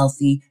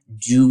 healthy,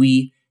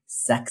 dewy,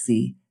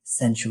 sexy,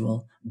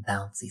 sensual,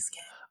 bouncy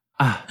skin.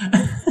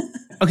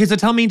 Okay, so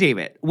tell me,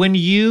 David, when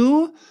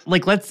you,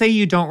 let's say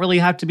you don't really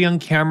have to be on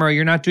camera,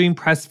 you're not doing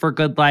press for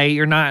good light,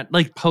 you're not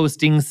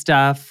posting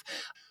stuff.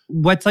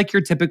 What's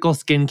your typical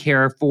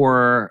skincare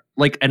for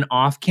an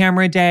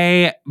off-camera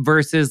day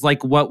versus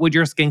what would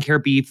your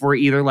skincare be for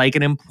either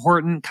an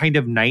important kind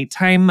of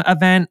nighttime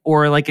event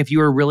or if you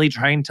were really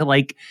trying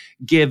to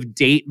give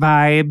date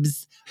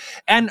vibes?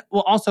 And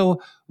well, also,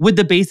 would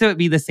the base of it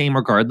be the same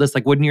regardless?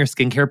 Wouldn't your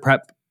skincare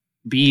prep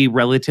be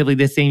relatively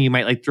the same? You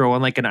might throw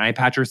on an eye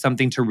patch or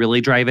something to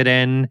really drive it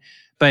in,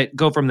 but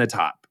go from the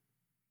top.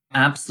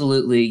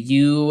 Absolutely.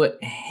 You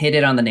hit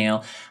it on the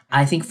nail.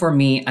 I think for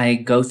me, I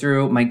go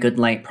through my Good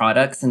Light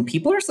products and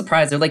people are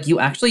surprised. They're like, you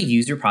actually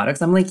use your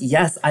products? I'm like,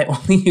 yes, I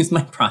only use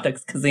my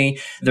products because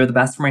they're the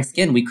best for my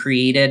skin. We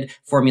created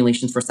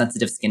formulations for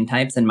sensitive skin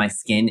types and my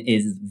skin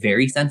is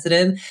very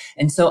sensitive.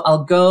 And so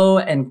I'll go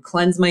and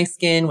cleanse my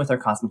skin with our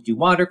Cosmic Dew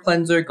Water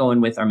Cleanser, go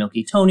in with our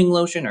Milky Toning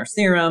Lotion, our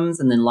serums,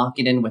 and then lock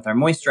it in with our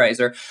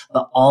moisturizer,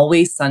 but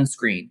always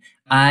sunscreen.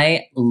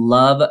 I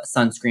love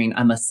sunscreen.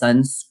 I'm a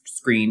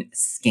sunscreen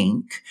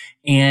skink.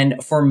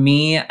 And for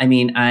me, I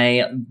mean,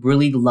 I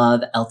really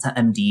love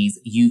EltaMD's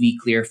UV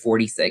Clear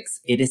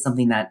 46. It is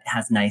something that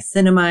has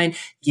niacinamide,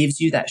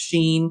 gives you that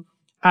sheen.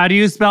 How do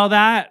you spell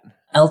that?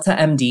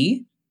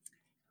 EltaMD.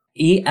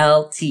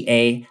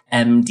 EltaMD.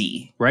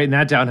 Writing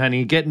that down,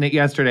 honey. Getting it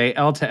yesterday.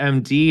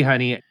 EltaMD,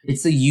 honey.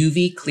 It's a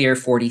UV Clear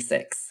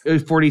 46.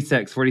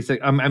 46.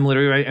 I'm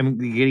literally right. I'm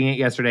getting it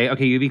yesterday.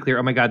 Okay, UV Clear.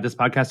 Oh my God, this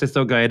podcast is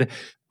so good.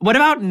 What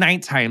about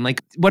nighttime?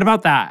 What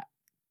about that?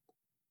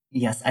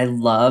 Yes, I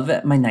love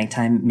my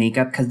nighttime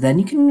makeup because then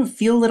you can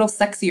feel a little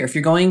sexier. If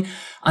you're going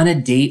on a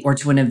date or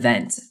to an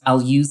event,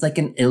 I'll use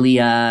an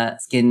Ilia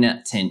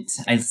skin tint.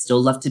 I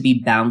still love to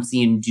be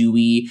bouncy and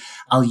dewy.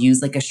 I'll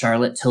use a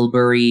Charlotte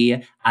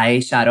Tilbury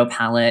eyeshadow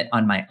palette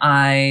on my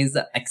eyes,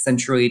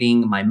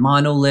 accentuating my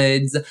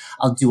monolids.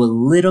 I'll do a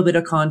little bit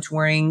of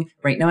contouring.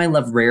 Right now, I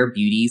love Rare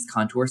Beauty's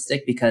contour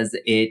stick because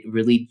it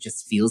really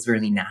just feels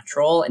really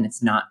natural and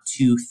it's not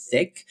too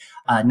thick,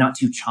 not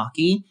too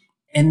chalky.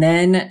 And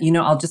then,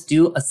 I'll just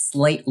do a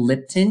slight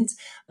lip tint,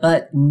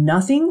 but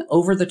nothing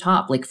over the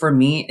top. For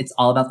me, it's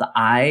all about the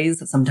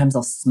eyes. Sometimes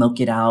I'll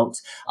smoke it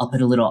out. I'll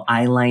put a little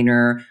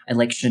eyeliner. I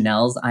like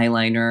Chanel's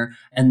eyeliner.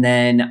 And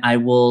then I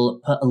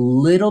will put a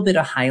little bit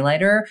of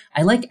highlighter.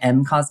 I like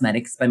M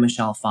Cosmetics by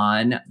Michelle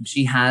Phan.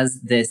 She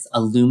has this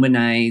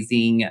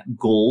illuminizing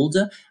gold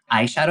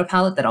eyeshadow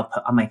palette that I'll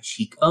put on my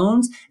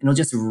cheekbones and it'll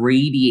just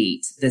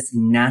radiate this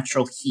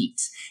natural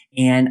heat.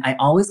 And I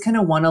always kind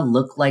of want to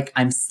look like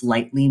I'm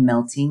slightly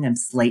melting, I'm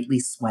slightly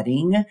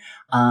sweating.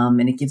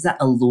 And it gives that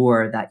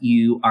allure that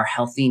you are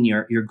healthy and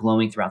you're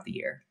glowing throughout the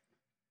year.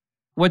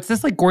 What's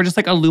this gorgeous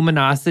a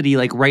luminosity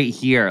right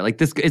here?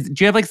 Do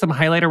you have some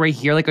highlighter right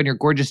here on your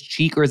gorgeous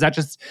cheek, or is that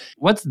just,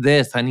 what's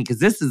this, honey? Because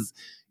this is,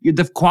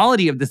 the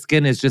quality of the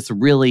skin is just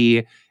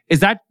really,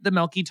 is that the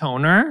Milky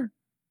Toner?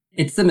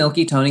 It's the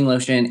Milky Toning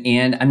Lotion,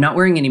 and I'm not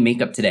wearing any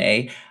makeup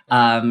today.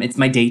 It's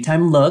my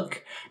daytime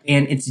look,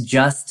 and it's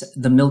just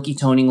the Milky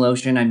Toning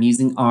Lotion. I'm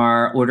using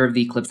our Order of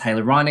the Eclipse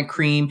Hyaluronic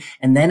Cream,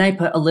 and then I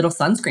put a little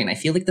sunscreen. I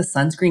feel like the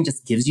sunscreen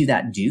just gives you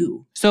that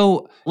dew.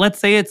 So let's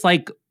say it's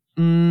like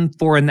 4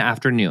 in the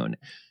afternoon.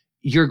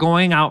 You're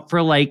going out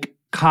for like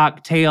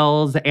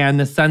cocktails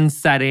and the sun's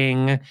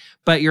setting,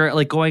 but you're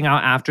like going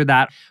out after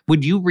that.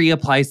 Would you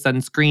reapply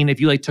sunscreen if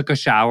you like took a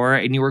shower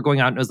and you were going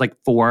out and it was like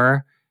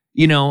 4?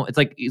 You know, it's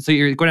like, so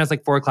you're going out, it's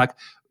like 4 o'clock.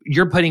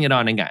 You're putting it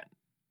on again.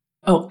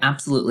 Oh,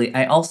 absolutely.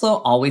 I also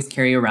always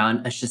carry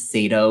around a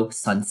Shiseido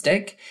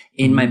sunstick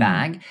in my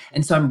bag.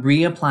 And so I'm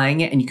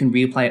reapplying it, and you can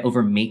reapply it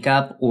over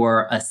makeup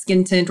or a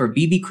skin tint or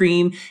BB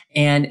cream,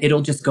 and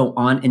it'll just go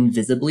on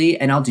invisibly.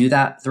 And I'll do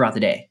that throughout the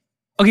day.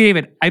 Okay,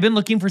 David, I've been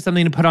looking for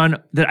something to put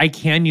on that I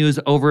can use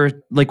over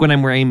like when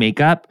I'm wearing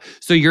makeup.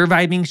 So you're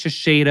vibing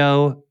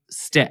Shiseido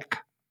stick.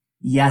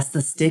 Yes,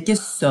 the stick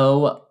is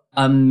so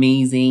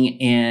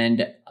amazing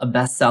and a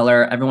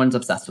bestseller. Everyone's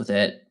obsessed with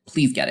it.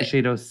 Please get it.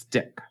 Shiseido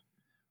stick.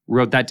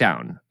 Wrote that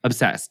down.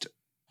 Obsessed.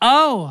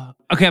 Oh,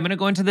 okay. I'm going to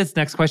go into this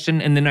next question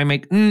and then I'm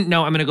like,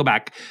 no, I'm going to go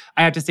back.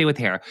 I have to stay with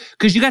hair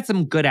because you got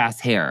some good ass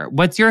hair.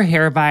 What's your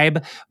hair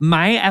vibe?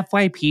 My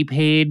FYP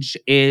page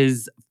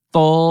is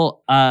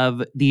full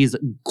of these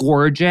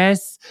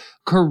gorgeous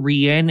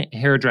Korean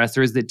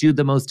hairdressers that do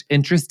the most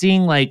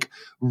interesting, like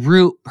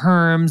root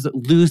perms,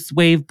 loose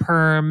wave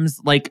perms,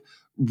 like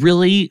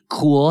really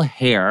cool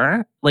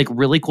hair, What's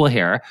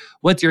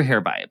your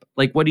hair vibe?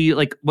 Like, what do you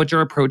like? What's your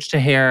approach to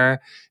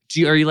hair?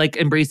 Are you like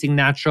embracing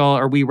natural?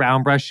 Are we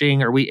round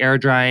brushing? Are we air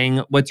drying?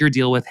 What's your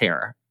deal with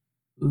hair?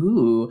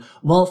 Ooh,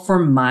 well, for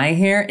my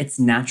hair, it's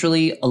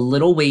naturally a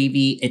little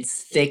wavy.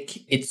 It's thick.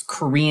 It's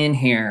Korean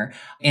hair.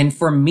 And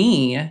for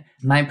me,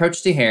 my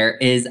approach to hair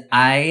is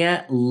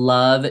I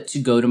love to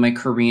go to my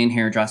Korean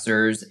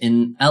hairdressers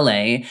in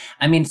LA.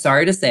 I mean,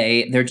 sorry to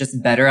say, they're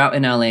just better out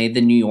in LA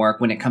than New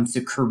York when it comes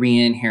to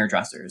Korean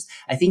hairdressers.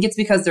 I think it's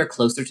because they're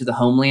closer to the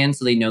homeland,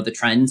 so they know the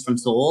trends from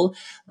Seoul.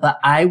 But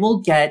I will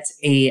get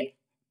a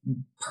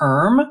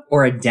perm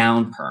or a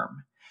down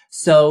perm.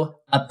 So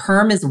a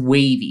perm is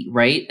wavy,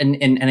 right?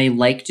 And I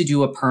like to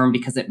do a perm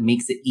because it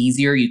makes it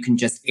easier. You can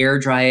just air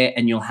dry it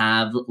and you'll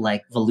have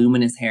like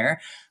voluminous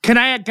hair. Can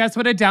I guess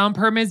what a down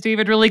perm is,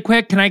 David, really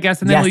quick? Can I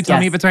guess? And then will you tell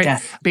me if it's right?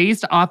 Yes.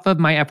 Based off of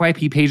my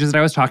FYP pages that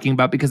I was talking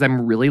about, because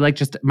I'm really like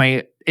just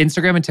my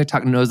Instagram and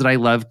TikTok knows that I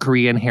love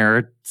Korean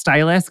hair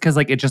stylists because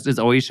like it just is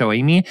always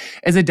showing me.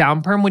 Is a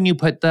down perm when you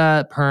put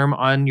the perm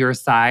on your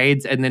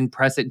sides and then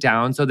press it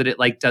down so that it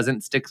like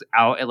doesn't stick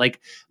out. It like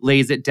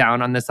lays it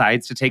down on the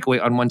sides to take away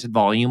unwanted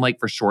volume, like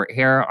for short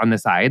hair on the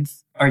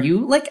sides. Are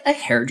you like a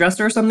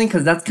hairdresser or something?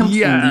 Because that's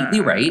completely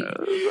right.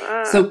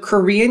 So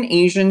Korean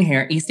Asian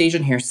hair, East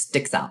Asian hair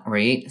sticks out,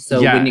 right?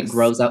 So when it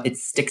grows out, it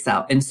sticks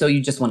out. And so you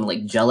just want to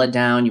like gel it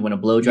down. You want to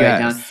blow dry it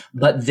down.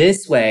 But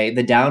this way,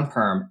 the down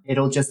perm,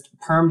 it'll just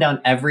perm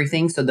down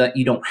everything so that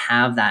you don't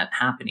have that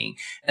happening.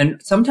 And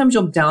sometimes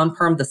you'll down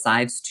perm the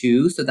sides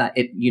too so that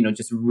it,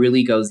 just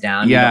really goes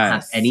down. You don't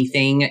have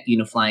anything,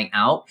 flying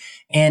out.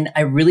 And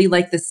I really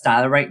like this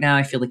style right now.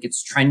 I feel like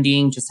it's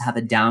trending just to have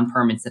a down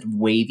perm instead of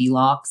wavy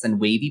locks and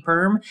wavy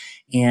perm.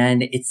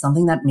 And it's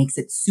something that makes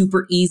it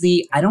super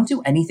easy. I don't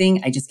do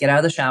anything. I just get out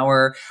of the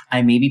shower.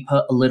 I maybe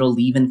put a little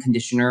leave-in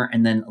conditioner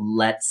and then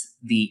let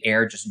the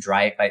air just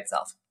dry it by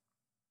itself.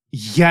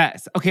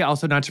 Yes. Okay.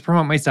 Also, not to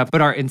promote my stuff,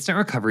 but our instant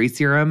recovery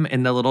serum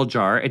in the little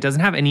jar, it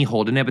doesn't have any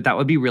hold in it, but that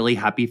would be really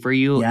happy for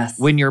you. Yes.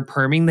 When you're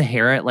perming the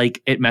hair,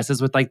 it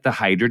messes with like the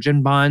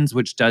hydrogen bonds,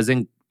 which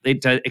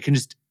it can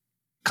just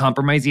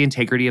compromise the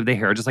integrity of the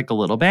hair just like a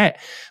little bit,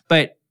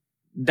 but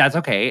that's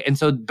okay. And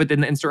so, but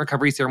then the instant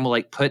recovery serum will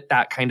like put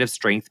that kind of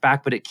strength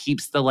back, but it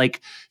keeps the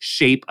like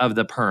shape of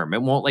the perm.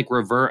 It won't like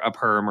revert a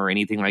perm or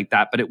anything like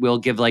that, but it will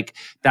give like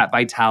that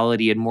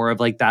vitality and more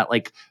of like that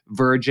like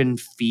virgin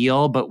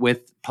feel, but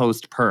with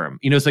post perm,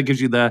 so it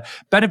gives you the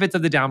benefits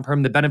of the down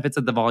perm, the benefits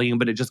of the volume,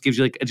 but it just gives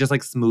you like, it just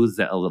like smooths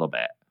it a little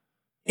bit.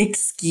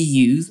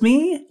 Excuse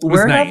me?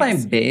 Where have I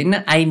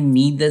been? I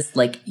need this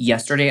like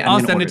yesterday. I'll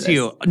send it to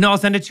you. No, I'll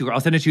send it to you.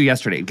 I'll send it to you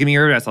yesterday. Give me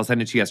your address. I'll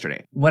send it to you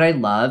yesterday. What I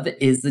love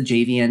is the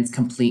JVN's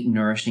Complete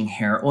Nourishing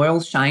Hair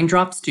Oil Shine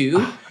Drops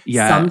too.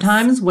 Yes.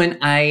 Sometimes when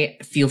I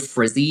feel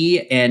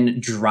frizzy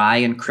and dry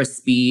and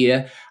crispy,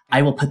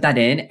 I will put that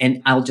in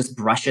and I'll just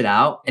brush it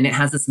out. And it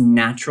has this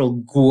natural,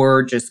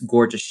 gorgeous,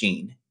 gorgeous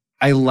sheen.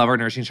 I love our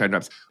Nourishing Shine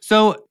Drops.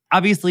 So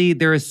obviously,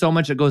 there is so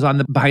much that goes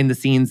on behind the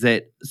scenes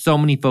that so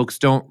many folks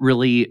don't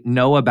really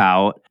know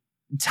about.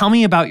 Tell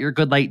me about your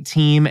Good Light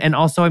team. And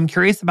also, I'm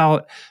curious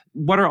about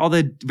what are all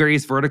the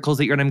various verticals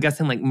that you're in? I'm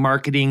guessing like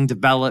marketing,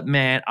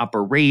 development,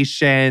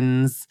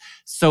 operations,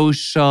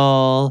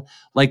 social.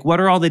 Like, what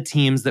are all the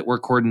teams that we're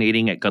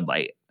coordinating at Good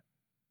Light?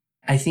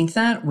 I think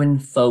that when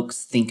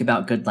folks think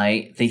about Good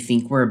Light, they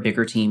think we're a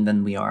bigger team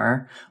than we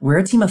are. We're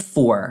a team of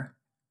 4.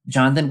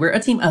 Jonathan, we're a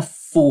team of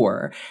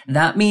 4.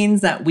 That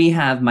means that we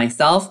have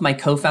myself, my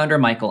co-founder,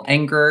 Michael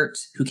Engert,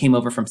 who came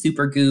over from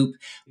Supergoop.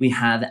 We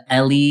have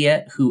Ellie,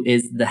 who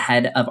is the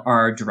head of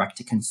our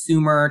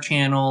direct-to-consumer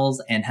channels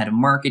and head of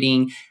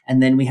marketing.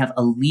 And then we have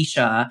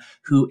Alicia,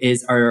 who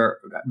is our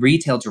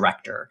retail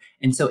director.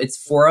 And so it's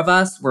 4 of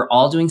us. We're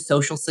all doing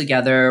socials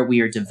together.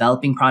 We are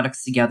developing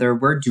products together.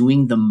 We're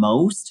doing the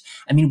most.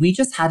 I mean, we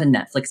just had a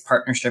Netflix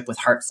partnership with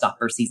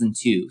Heartstopper season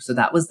 2. So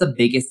that was the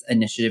biggest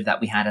initiative that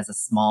we had as a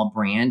small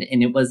brand.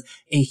 And it was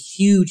a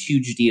huge,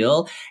 huge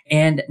deal.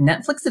 And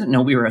Netflix didn't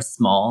know we were a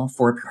small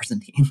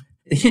 4-person team.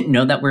 They didn't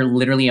know that we're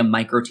literally a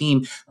micro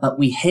team, but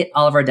we hit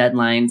all of our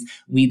deadlines.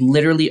 We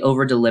literally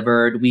over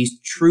delivered. We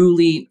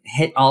truly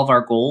hit all of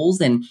our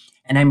goals. And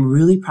I'm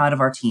really proud of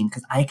our team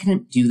because I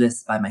couldn't do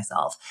this by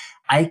myself.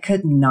 I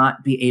could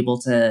not be able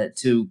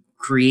to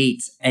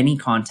create any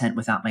content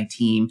without my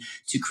team,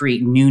 to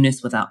create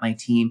newness without my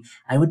team.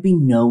 I would be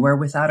nowhere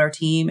without our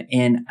team.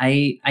 And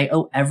I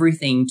owe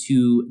everything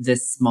to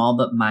this small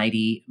but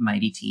mighty,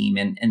 mighty team.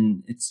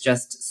 And it's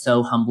just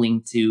so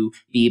humbling to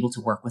be able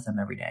to work with them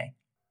every day.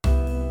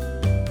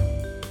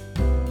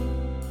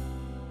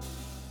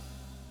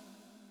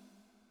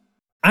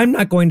 I'm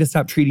not going to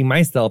stop treating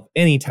myself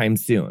anytime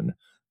soon.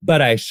 But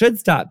I should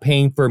stop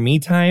paying for me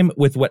time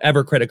with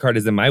whatever credit card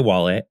is in my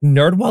wallet.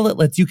 NerdWallet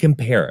lets you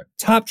compare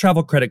top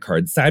travel credit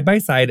cards side by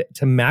side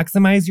to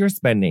maximize your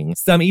spending.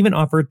 Some even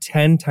offer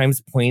 10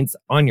 times points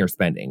on your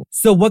spending.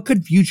 So what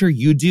could future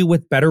you do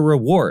with better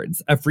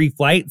rewards? A free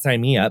flight? Sign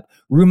me up.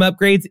 Room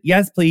upgrades?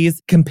 Yes,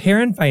 please.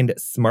 Compare and find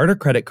smarter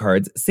credit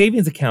cards,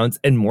 savings accounts,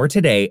 and more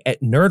today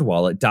at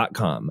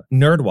nerdwallet.com.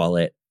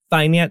 NerdWallet.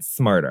 Finance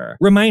smarter.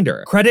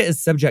 Reminder, credit is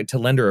subject to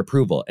lender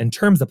approval and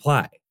terms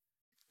apply.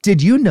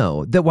 Did you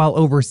know that while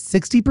over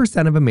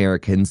 60% of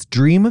Americans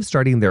dream of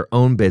starting their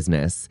own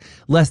business,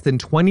 less than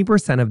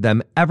 20% of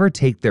them ever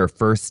take their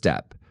first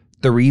step?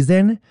 The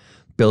reason?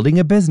 Building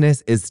a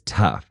business is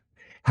tough.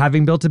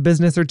 Having built a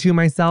business or two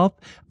myself,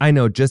 I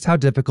know just how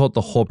difficult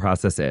the whole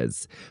process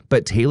is.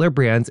 But Tailor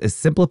Brands is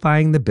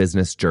simplifying the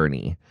business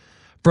journey.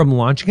 From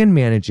launching and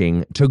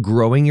managing to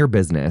growing your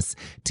business,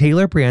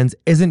 Tailor Brands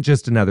isn't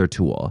just another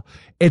tool.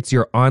 It's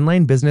your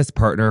online business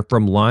partner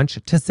from launch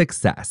to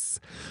success.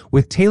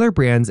 With Tailor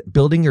Brands,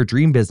 building your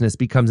dream business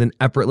becomes an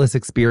effortless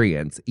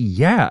experience.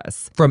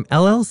 Yes! From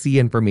LLC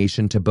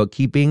information to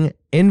bookkeeping,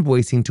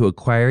 invoicing to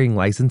acquiring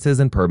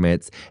licenses and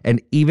permits,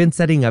 and even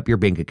setting up your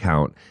bank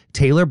account,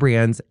 Tailor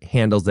Brands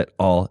handles it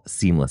all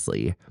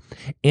seamlessly.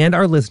 And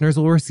our listeners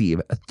will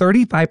receive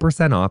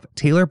 35% off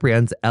Tailor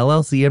Brands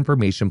LLC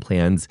information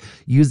plans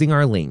using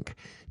our link,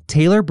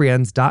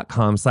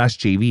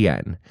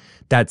 tailorbrands.com/JVN.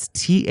 That's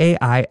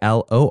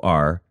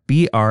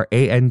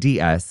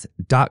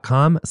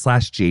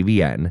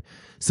TAILORBRANDS.com/JVN.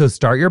 So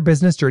start your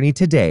business journey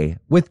today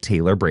with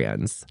Tailor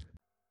Brands.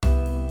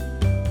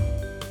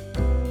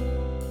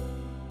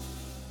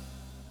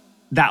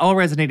 That all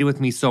resonated with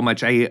me so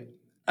much. A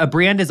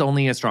brand is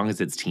only as strong as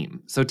its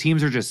team. So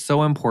teams are just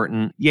so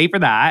important. Yay for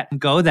that.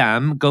 Go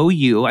them. Go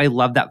you. I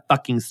love that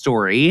fucking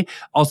story.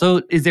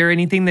 Also, is there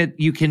anything that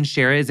you can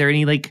share? Is there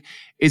anything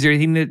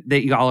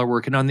that y'all are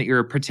working on that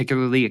you're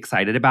particularly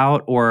excited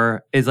about,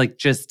 or is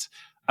just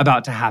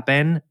about to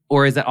happen,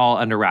 or is it all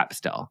under wraps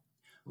still?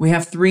 We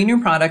have 3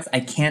 new products. I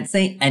can't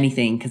say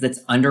anything because it's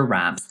under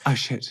wraps. Oh,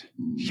 shit.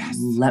 Yes.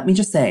 Let me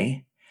just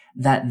say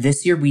that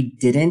this year we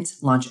didn't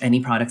launch any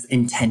products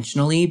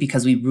intentionally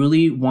because we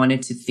really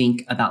wanted to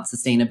think about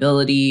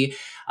sustainability,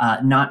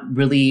 not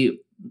really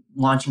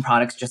launching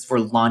products just for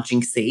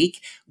launching sake.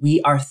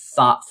 We are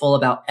thoughtful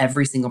about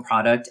every single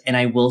product. And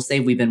I will say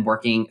we've been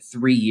working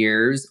 3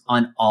 years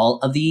on all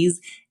of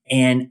these,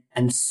 and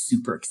I'm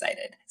super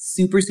excited.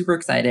 Super, super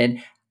excited.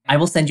 I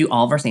will send you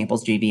all of our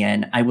samples,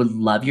 JVN. I would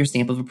love your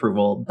stamp of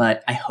approval,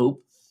 but I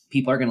hope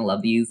people are going to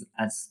love these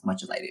as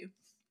much as I do.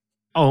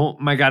 Oh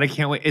my God, I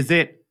can't wait.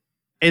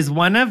 Is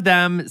one of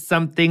them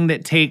something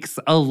that takes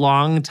a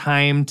long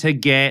time to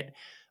get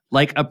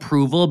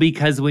approval,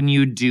 because when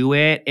you do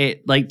it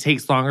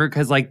takes longer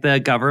because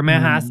the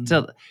government has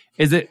to,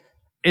 is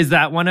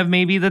that one of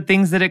maybe the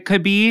things that it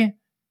could be?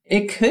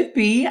 It could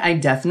be. I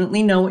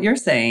definitely know what you're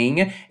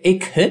saying.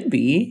 It could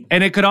be.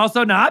 And it could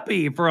also not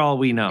be, for all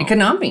we know. It could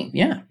not be.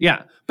 Yeah.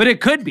 Yeah. But it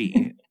could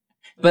be.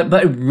 but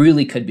it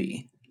really could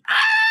be.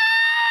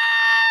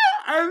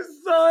 I'm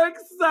so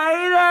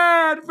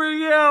excited for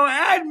you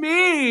and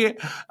me.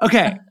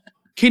 Okay.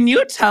 Can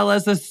you tell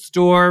us a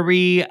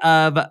story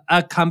of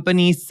a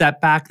company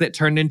setback that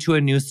turned into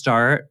a new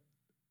start?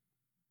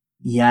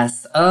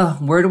 Yes.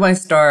 Where do I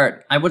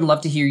start? I would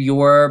love to hear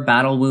your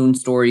battle wound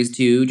stories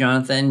too,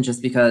 Jonathan,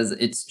 just because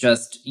it's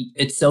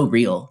so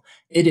real.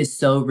 It is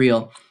so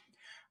real.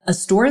 A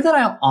story that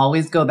I'll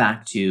always go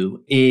back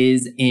to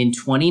is in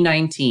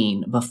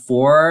 2019,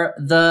 before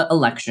the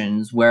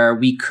elections, where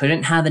we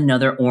couldn't have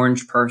another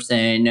orange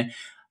person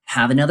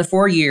have another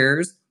 4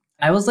 years.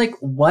 I was like,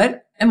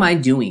 what am I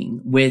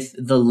doing with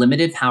the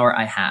limited power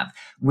I have?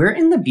 We're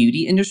in the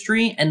beauty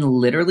industry, and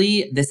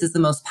literally, this is the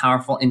most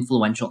powerful,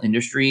 influential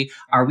industry.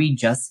 Are we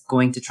just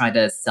going to try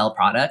to sell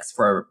products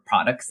for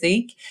product's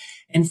sake?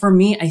 And for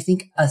me, I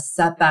think a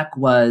setback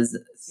was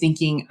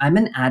thinking, I'm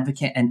an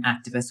advocate and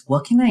activist.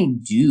 What can I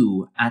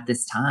do at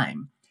this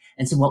time?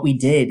 And so what we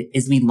did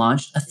is we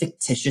launched a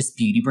fictitious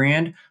beauty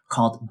brand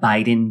called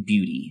Biden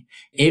Beauty.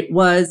 It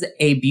was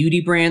a beauty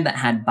brand that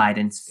had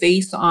Biden's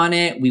face on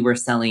it. We were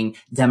selling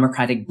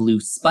Democratic blue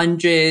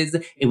sponges.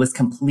 It was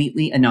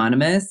completely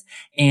anonymous.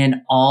 And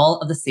all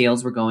of the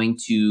sales were going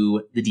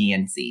to the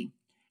DNC.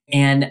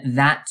 And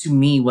that to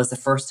me was the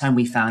first time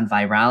we found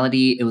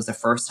virality. It was the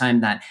first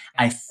time that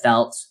I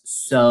felt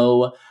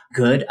so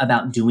good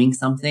about doing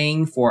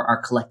something for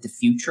our collective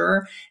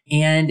future.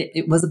 And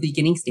it was the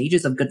beginning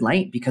stages of Good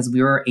Light because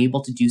we were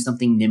able to do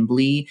something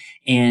nimbly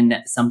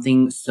and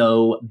something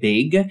so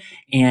big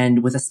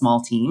and with a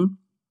small team.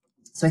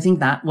 So I think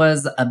that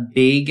was a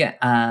big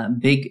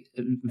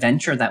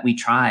venture that we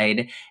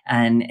tried,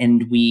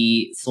 and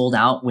we sold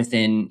out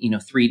within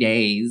 3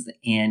 days.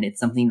 And it's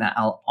something that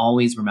I'll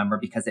always remember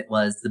because it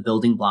was the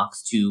building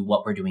blocks to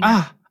what we're doing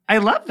now. I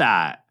love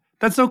that.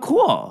 That's so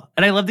cool.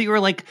 And I love that you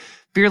were like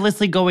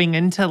fearlessly going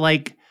into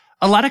like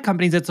a lot of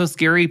companies. It's so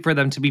scary for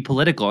them to be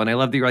political, and I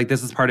love that you're like,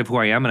 this is part of who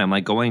I am, and I'm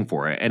like going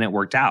for it, and it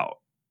worked out.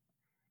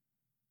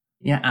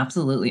 Yeah,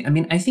 absolutely. I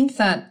mean, I think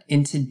that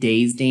in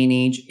today's day and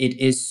age, it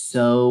is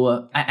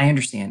so, I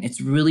understand.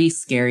 It's really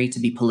scary to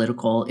be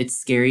political. It's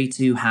scary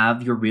to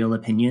have your real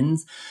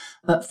opinions.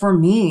 But for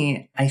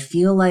me, I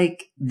feel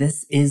like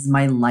this is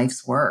my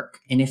life's work.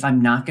 And if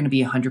I'm not going to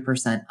be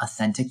 100%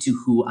 authentic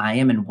to who I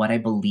am and what I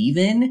believe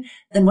in,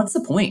 then what's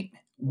the point?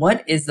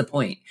 What is the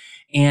point?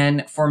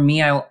 And for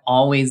me, I'll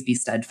always be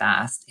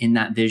steadfast in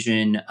that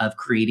vision of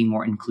creating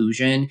more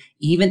inclusion,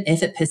 even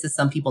if it pisses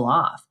some people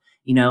off.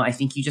 I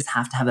think you just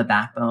have to have a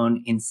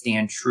backbone and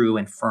stand true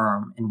and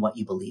firm in what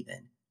you believe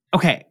in.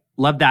 Okay,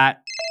 love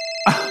that.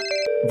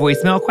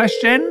 Voicemail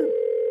question?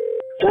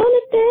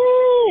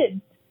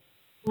 Jonathan!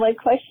 My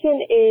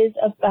question is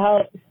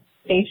about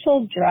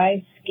facial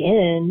dry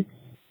skin.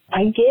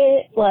 I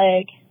get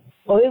like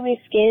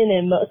oily skin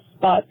in most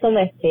spots on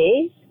my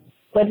face,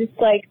 but it's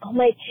like on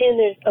my chin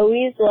there's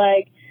always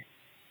like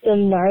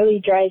some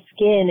gnarly dry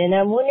skin, and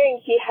I'm wondering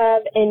if you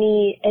have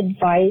any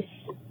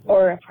advice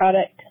or a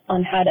product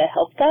on how to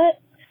help that.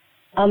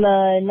 I'm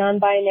a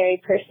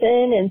non-binary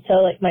person, and so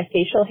like my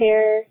facial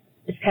hair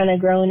is kind of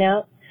growing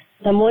out.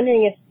 So I'm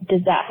wondering does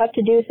that have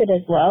to do with it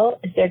as well?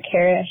 Is there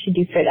care I should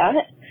do for that?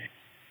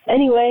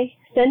 Anyway,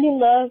 sending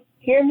love.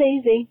 You're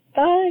amazing.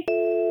 Bye.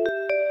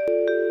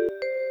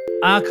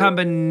 A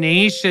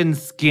combination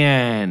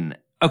skin.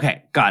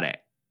 Okay, got it.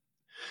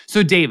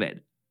 So David,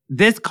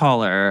 this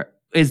caller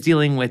is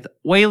dealing with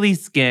oily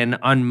skin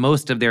on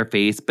most of their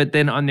face, but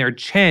then on their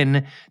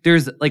chin,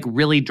 there's like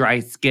really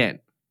dry skin.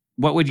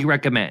 What would you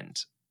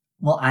recommend?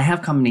 Well, I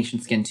have combination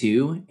skin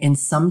too. And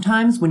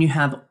sometimes when you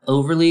have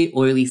overly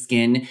oily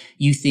skin,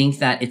 you think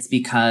that it's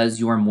because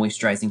you are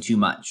moisturizing too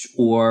much,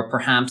 or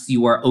perhaps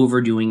you are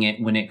overdoing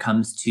it when it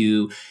comes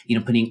to,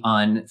 putting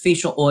on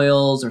facial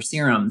oils or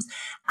serums.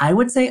 I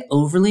would say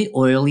overly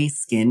oily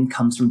skin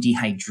comes from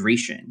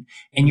dehydration,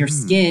 and your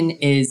skin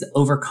is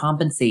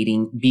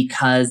overcompensating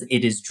because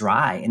it is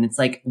dry. And it's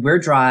like, we're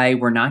dry,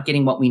 we're not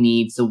getting what we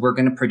need, so we're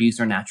going to produce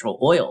our natural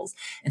oils.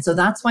 And so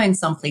that's why in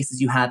some places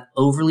you have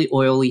overly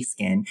oily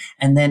skin.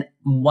 And then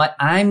what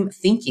I'm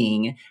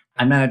thinking,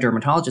 I'm not a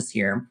dermatologist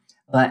here,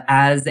 but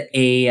as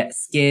a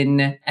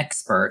skincare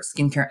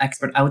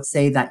expert, I would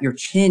say that your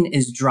chin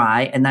is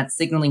dry, and that's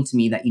signaling to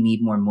me that you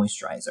need more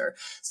moisturizer.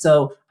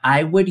 So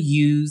I would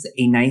use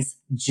a nice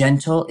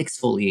gentle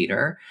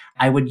exfoliator.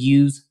 I would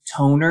use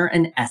toner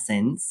and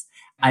essence.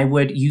 I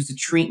would use a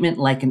treatment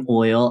like an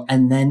oil,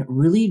 and then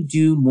really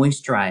do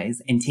moisturize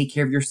and take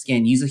care of your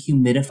skin. Use a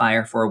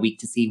humidifier for a week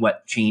to see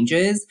what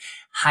changes.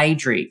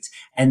 Hydrate.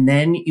 And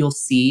then you'll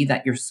see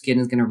that your skin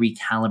is going to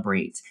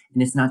recalibrate.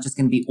 And it's not just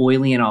going to be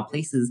oily in all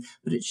places,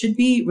 but it should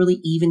be really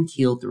even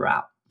keeled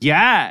throughout.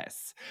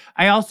 Yes.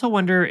 I also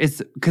wonder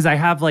because I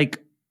have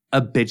like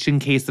a bitchin'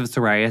 case of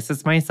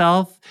psoriasis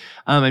myself.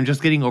 I'm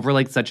just getting over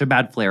like such a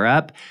bad flare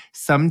up.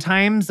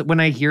 Sometimes when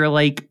I hear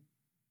like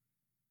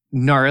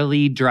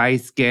gnarly dry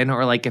skin,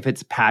 or like if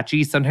it's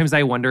patchy, sometimes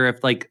I wonder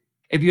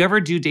if you ever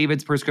do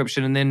David's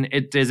prescription and then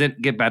it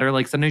doesn't get better,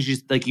 like sometimes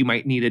you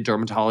might need a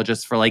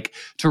dermatologist for like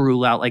to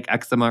rule out like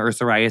eczema or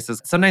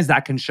psoriasis. Sometimes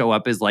that can show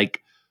up as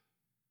like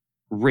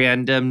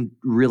random,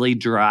 really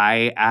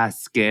dry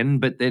ass skin,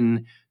 but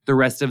then the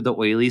rest of the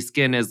oily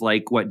skin is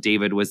like what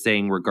David was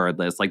saying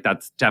regardless. Like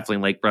that's definitely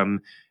like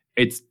from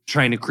it's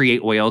trying to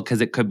create oil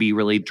because it could be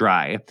really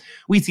dry.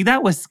 We see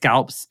that with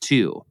scalps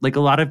too. Like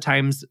a lot of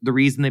times the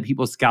reason that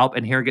people's scalp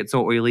and hair get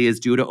so oily is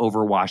due to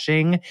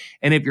overwashing.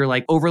 And if you're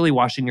like overly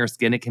washing your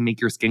skin, it can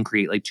make your skin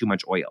create like too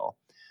much oil.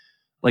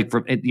 Like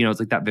from it, it's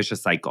like that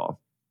vicious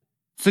cycle.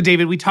 So,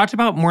 David, we talked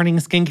about morning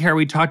skincare.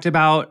 We talked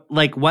about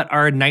like what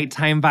our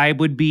nighttime vibe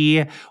would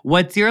be.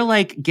 What's your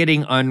like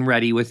getting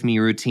unready with me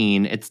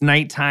routine? It's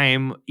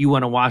nighttime. You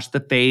want to wash the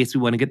face.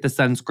 We want to get the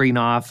sunscreen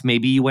off.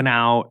 Maybe you went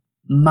out.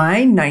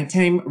 My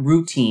nighttime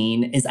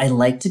routine is I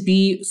like to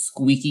be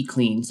squeaky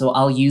clean. So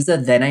I'll use a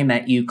Then I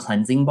Met You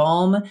cleansing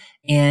balm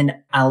and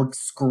I'll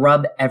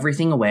scrub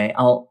everything away.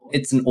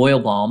 It's an oil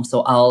balm.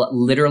 So I'll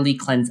literally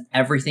cleanse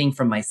everything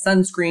from my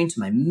sunscreen to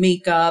my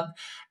makeup.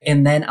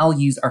 And then I'll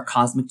use our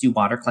Cosmic Dew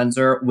water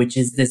cleanser, which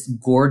is this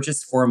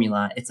gorgeous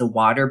formula. It's a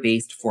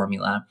water-based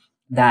formula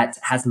that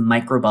has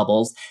micro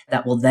bubbles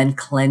that will then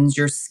cleanse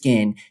your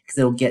skin because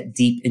it'll get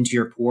deep into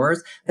your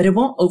pores, but it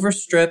won't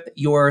overstrip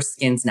your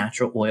skin's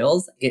natural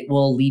oils. It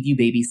will leave you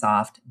baby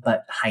soft,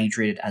 but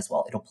hydrated as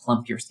well. It'll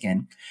plump your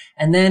skin.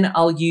 And then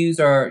I'll use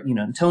our,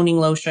 toning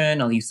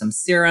lotion. I'll use some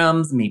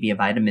serums, maybe a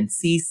vitamin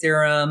C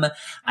serum.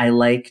 I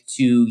like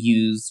to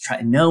use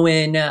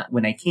tretinoin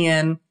when I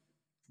can.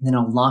 Then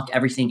I'll lock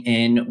everything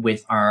in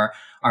with our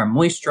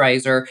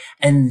moisturizer.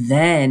 And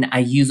then I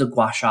use a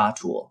gua sha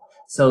tool.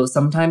 So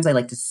sometimes I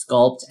like to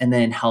sculpt and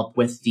then help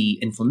with the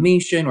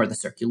inflammation or the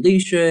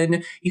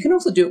circulation. You can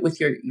also do it with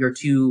your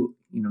two,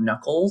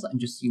 knuckles and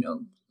just,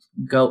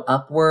 go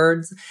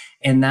upwards.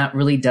 And that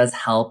really does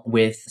help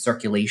with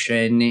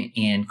circulation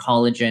and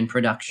collagen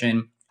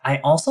production. I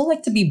also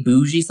like to be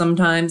bougie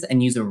sometimes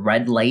and use a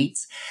red light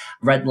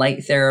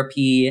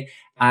therapy.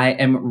 I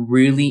am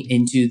really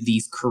into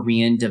these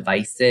Korean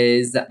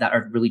devices that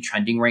are really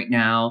trending right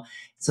now.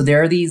 So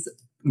there are these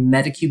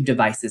Medicube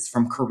devices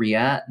from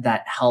Korea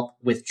that help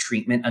with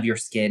treatment of your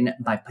skin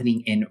by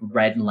putting in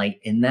red light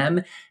in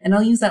them. And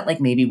I'll use that like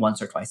maybe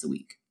once or twice a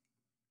week.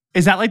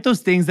 Is that like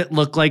those things that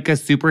look like a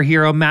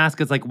superhero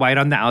mask? It's like white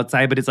on the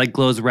outside, but it's like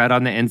glows red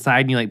on the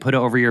inside and you like put it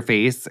over your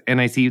face.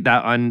 And I see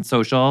that on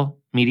social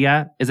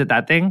media. Is it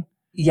that thing?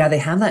 Yeah, they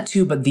have that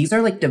too, but these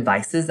are like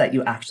devices that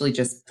you actually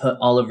just put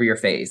all over your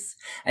face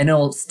and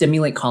it'll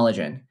stimulate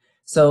collagen.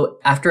 So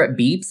after it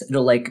beeps,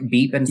 it'll like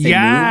beep and say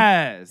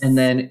yes. move, and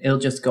then it'll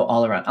just go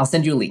all around. I'll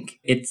send you a link.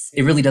 It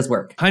really does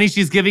work. Honey,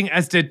 she's giving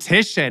a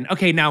statistician.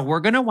 Okay, now we're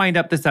going to wind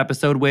up this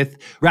episode with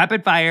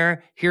rapid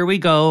fire. Here we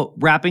go.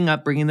 Wrapping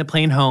up, bringing the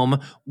plane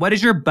home. What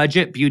is your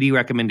budget beauty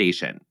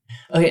recommendation?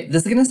 Okay,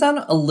 this is going to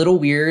sound a little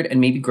weird and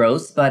maybe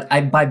gross, but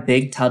I buy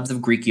big tubs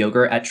of Greek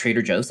yogurt at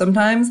Trader Joe's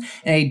sometimes,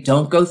 and I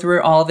don't go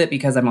through all of it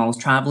because I'm always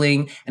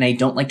traveling and I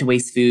don't like to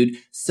waste food.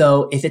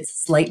 So if it's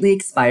slightly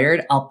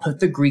expired, I'll put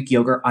the Greek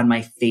yogurt on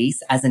my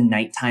face as a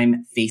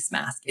nighttime face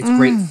mask. It's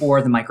great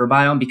for the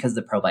microbiome because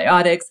of the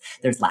probiotics.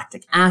 There's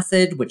lactic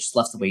acid, which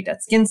sloughs away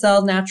dead skin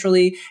cells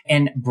naturally,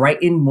 and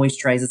Brighten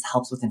moisturizes,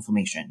 helps with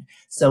inflammation.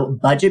 So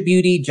budget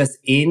beauty, just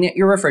in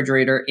your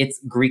refrigerator, it's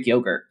Greek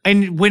yogurt.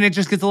 And when it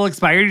just gets a little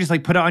expired, you just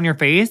like put it on your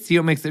face?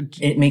 It makes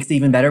it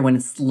even better when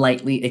it's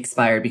slightly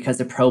expired because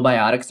the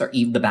probiotics are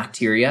the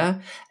bacteria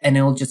and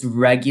it'll just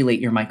regulate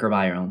your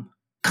microbiome.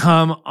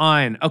 Come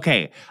on.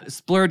 Okay.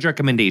 Splurge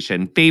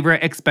recommendation.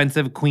 Favorite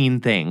expensive queen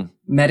thing?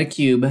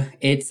 Medicube.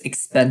 It's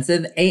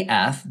expensive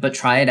AF, but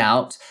try it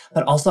out.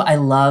 But also I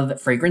love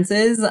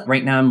fragrances.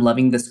 Right now I'm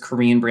loving this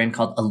Korean brand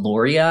called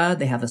Aloria.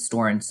 They have a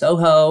store in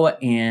Soho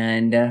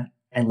and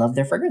I love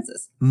their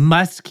fragrances.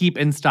 Must keep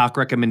in stock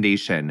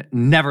recommendation.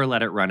 Never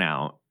let it run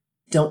out.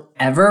 Don't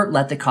ever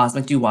let the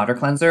Cosmic Dew water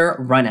cleanser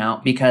run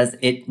out because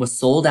it was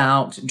sold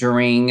out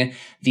during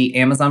the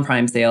Amazon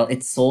Prime sale.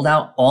 It's sold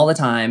out all the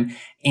time.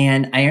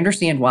 And I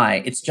understand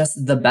why. It's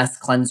just the best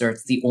cleanser.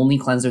 It's the only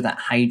cleanser that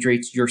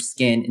hydrates your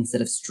skin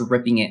instead of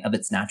stripping it of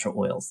its natural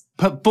oils.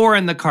 Put 4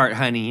 in the cart,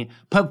 honey.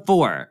 Put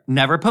 4.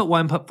 Never put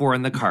 1, put 4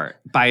 in the cart.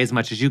 Buy as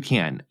much as you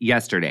can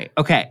yesterday.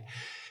 Okay.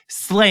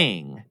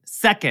 Slaying.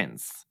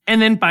 Seconds.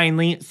 And then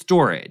finally,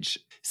 storage.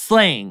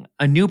 Slaying.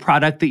 A new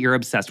product that you're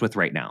obsessed with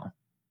right now.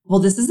 Well,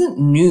 this isn't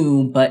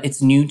new, but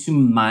it's new to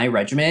my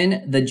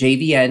regimen, the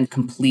JVN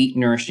Complete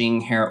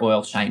Nourishing Hair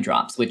Oil Shine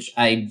Drops, which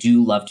I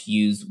do love to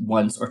use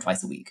once or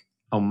twice a week.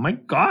 Oh my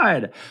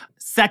God.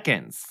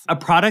 Seconds. A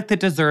product that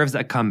deserves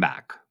a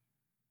comeback.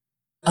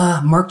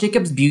 Marc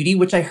Jacobs Beauty,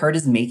 which I heard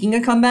is making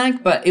a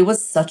comeback, but it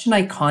was such an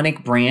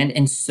iconic brand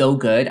and so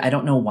good. I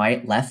don't know why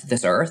it left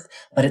this earth,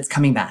 but it's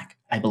coming back,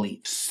 I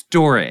believe.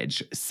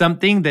 Storage.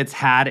 Something that's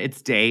had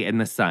its day in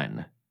the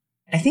sun.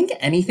 I think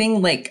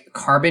anything like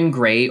carbon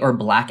gray or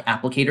black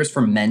applicators for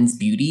men's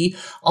beauty.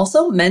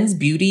 Also, men's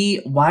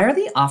beauty, why are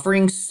they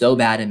offering so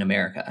bad in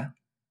America?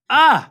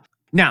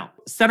 Now,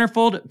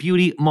 Centerfold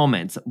Beauty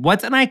Moments.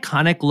 What's an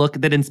iconic look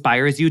that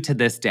inspires you to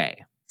this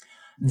day?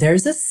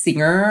 There's a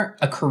singer,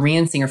 a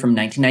Korean singer from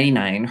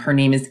 1999. Her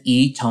name is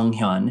Lee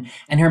Jung-hyun,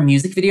 and her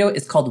music video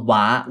is called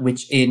Wa,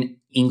 which in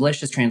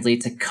English is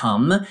translated to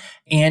come,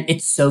 and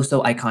it's so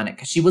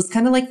iconic. She was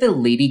kind of like the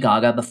Lady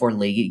Gaga before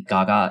Lady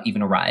Gaga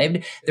even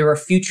arrived. There were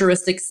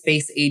futuristic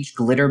space-age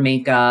glitter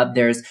makeup.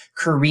 There's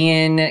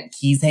Korean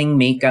Kizhang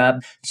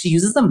makeup. She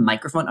uses a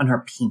microphone on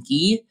her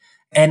pinky,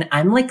 And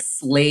I'm like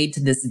slayed to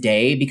this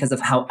day because of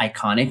how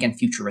iconic and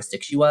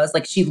futuristic she was.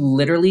 Like she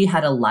literally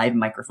had a live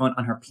microphone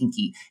on her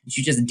pinky and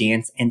she just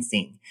dance and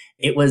sing.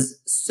 It was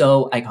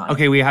so iconic.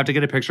 Okay, we have to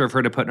get a picture of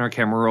her to put in our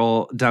camera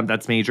roll. Dump,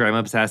 that's major. I'm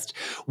obsessed.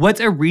 What's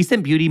a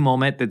recent beauty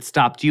moment that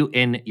stopped you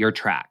in your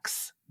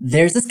tracks?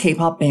 There's this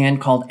K-pop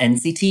band called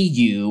NCT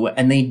U,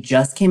 and they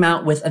just came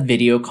out with a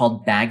video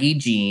called Baggy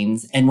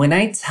Jeans. And when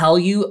I tell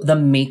you the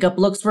makeup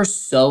looks were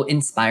so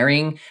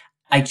inspiring,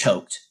 I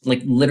choked,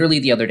 like literally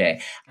the other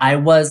day. I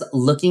was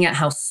looking at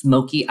how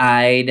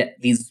smoky-eyed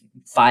these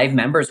 5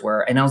 members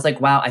were, and I was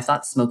like, wow, I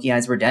thought smoky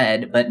eyes were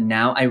dead, but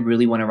now I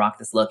really want to rock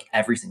this look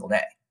every single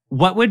day.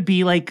 What would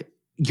be like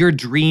your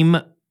dream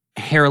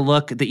hair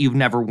look that you've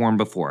never worn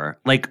before?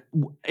 Like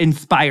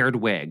inspired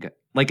wig,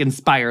 like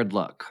inspired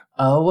look.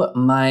 Oh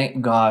my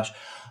gosh.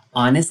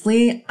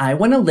 Honestly, I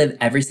want to live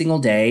every single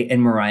day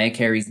in Mariah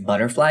Carey's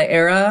butterfly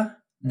era.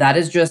 That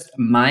is just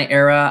my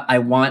era. I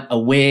want a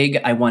wig.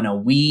 I want a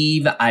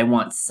weave. I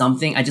want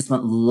something. I just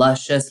want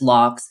luscious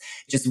locks,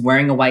 just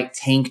wearing a white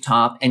tank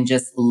top and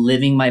just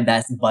living my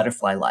best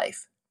butterfly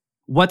life.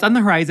 What's on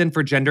the horizon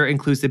for gender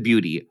inclusive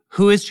beauty?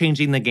 Who is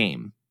changing the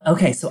game?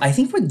 Okay, so I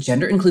think with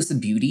gender inclusive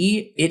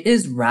beauty, it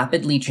is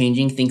rapidly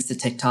changing thanks to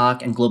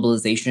TikTok and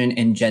globalization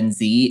and Gen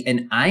Z,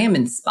 and I am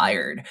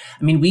inspired.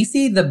 I mean, we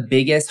see the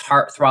biggest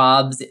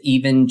heartthrobs,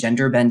 even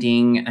gender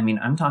bending. I mean,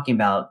 I'm talking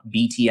about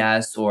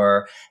BTS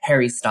or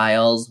Harry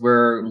Styles.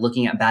 We're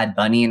looking at Bad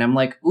Bunny, and I'm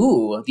like,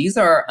 ooh, these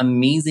are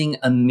amazing,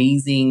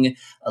 amazing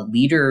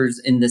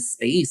leaders in this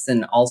space,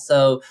 and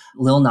also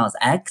Lil Nas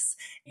X.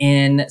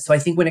 And so I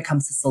think when it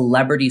comes to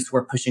celebrities who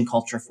are pushing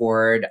culture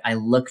forward, I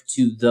look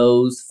to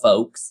those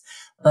folks.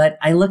 But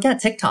I look at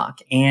TikTok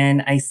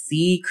and I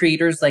see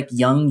creators like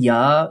Young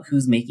Ya,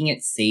 who's making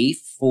it safe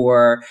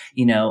for,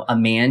 a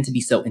man to be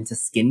so into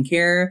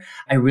skincare.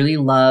 I really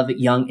love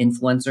young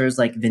influencers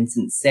like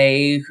Vincent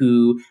Say,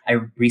 who I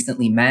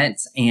recently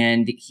met,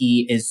 and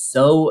he is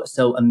so,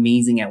 so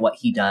amazing at what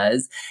he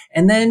does.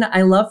 And then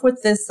I love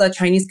what this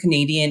Chinese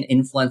Canadian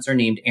influencer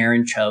named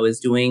Aaron Cho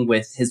is doing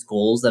with his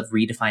goals of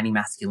redefining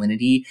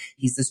masculinity.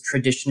 He's this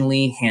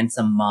traditionally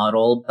handsome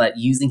model, but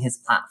using his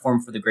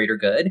platform for the greater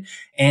good.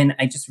 And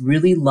I just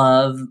really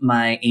love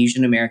my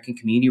Asian American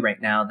community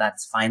right now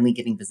that's finally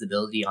getting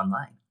visibility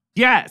online.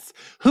 Yes.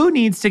 Who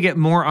needs to get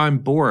more on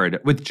board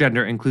with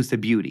gender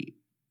inclusive beauty?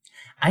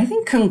 I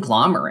think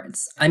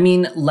conglomerates. I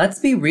mean, let's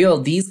be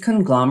real. These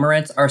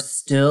conglomerates are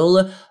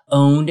still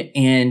owned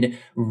and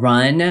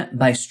run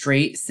by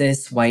straight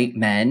cis white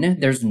men.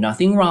 There's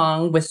nothing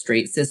wrong with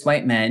straight cis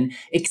white men,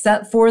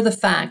 except for the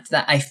fact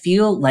that I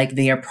feel like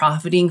they are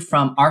profiting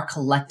from our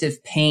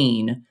collective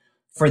pain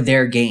for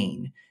their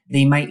gain.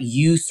 They might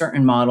use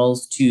certain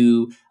models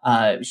to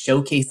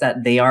showcase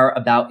that they are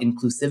about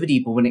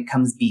inclusivity, but when it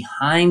comes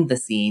behind the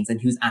scenes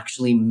and who's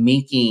actually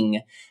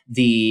making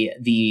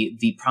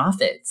the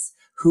profits,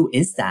 who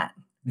is that?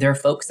 There are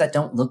folks that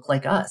don't look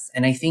like us.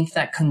 And I think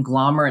that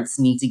conglomerates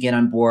need to get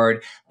on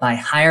board by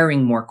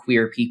hiring more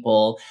queer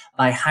people,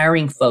 by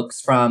hiring folks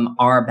from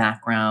our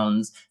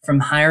backgrounds, from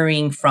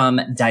hiring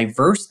from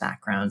diverse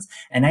backgrounds.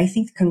 And I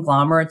think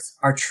conglomerates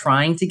are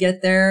trying to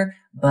get there,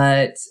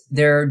 but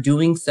they're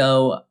doing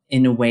so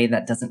in a way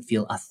that doesn't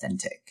feel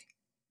authentic.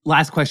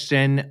 Last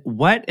question.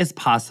 What is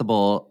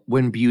possible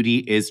when beauty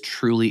is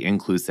truly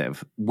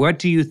inclusive? What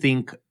do you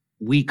think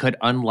we could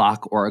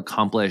unlock or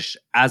accomplish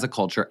as a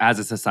culture, as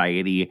a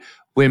society,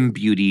 when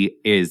beauty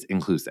is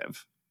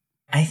inclusive?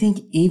 I think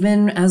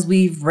even as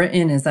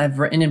I've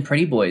written in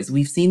Pretty Boys,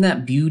 we've seen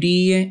that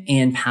beauty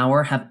and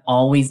power have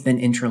always been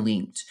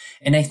interlinked.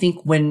 And I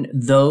think when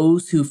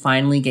those who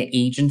finally get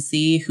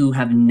agency, who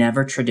have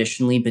never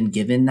traditionally been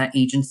given that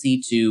agency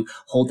to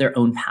hold their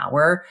own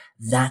power,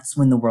 that's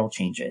when the world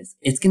changes.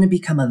 It's going to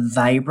become a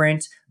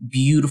vibrant,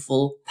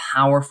 beautiful,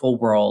 powerful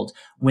world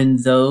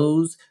when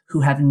those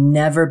who have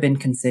never been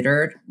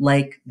considered,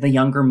 like the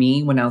younger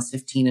me when I was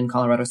 15 in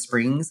Colorado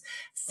Springs,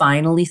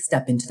 finally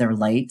step into their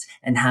light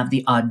and have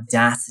the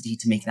audacity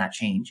to make that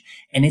change.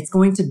 And it's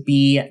going to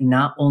be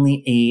not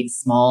only a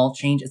small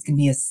change, it's going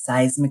to be a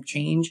seismic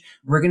change.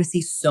 We're going to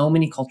see so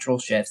many cultural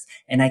shifts,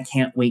 and I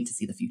can't wait to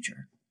see the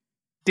future.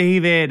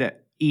 David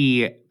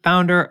E.,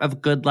 founder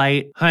of Good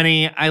Light.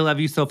 Honey, I love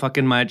you so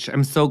fucking much.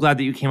 I'm so glad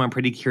that you came on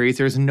Pretty Curious.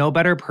 There's no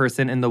better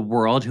person in the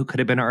world who could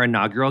have been our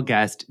inaugural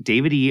guest.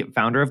 David E.,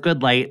 founder of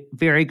Good Light,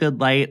 Very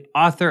Good Light,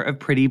 author of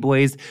Pretty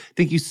Boys.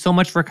 Thank you so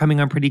much for coming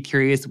on Pretty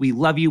Curious. We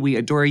love you. We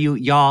adore you.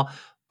 Y'all,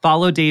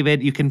 follow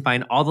David. You can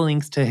find all the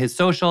links to his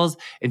socials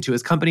and to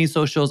his company's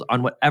socials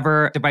on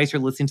whatever device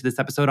you're listening to this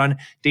episode on.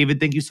 David,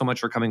 thank you so much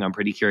for coming on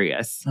Pretty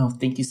Curious. Oh,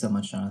 thank you so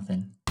much,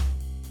 Jonathan.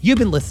 You've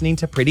been listening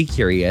to Pretty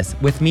Curious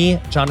with me,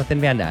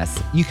 Jonathan Van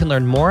Ness. You can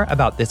learn more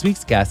about this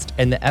week's guest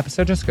in the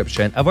episode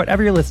description of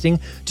whatever you're listening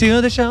to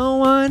the show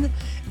on.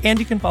 And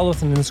you can follow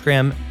us on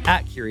Instagram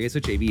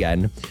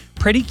 @CuriousWithJVN.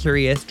 Pretty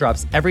Curious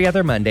drops every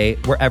other Monday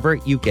wherever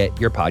you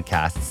get your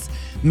podcasts.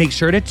 Make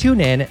sure to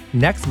tune in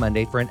next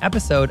Monday for an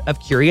episode of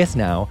Curious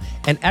Now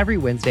and every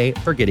Wednesday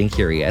for Getting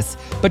Curious.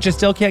 But you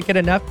still can't get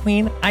enough,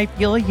 Queen? I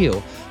feel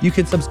you. You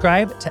can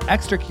subscribe to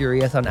Extra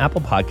Curious on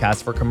Apple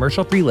Podcasts for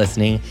commercial-free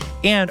listening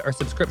and our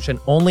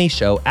subscription-only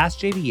show, Ask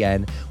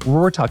JVN,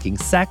 where we're talking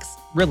sex,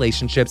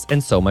 relationships,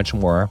 and so much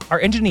more. Our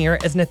engineer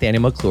is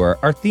Nathaniel McClure.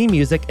 Our theme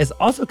music is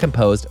also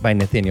composed by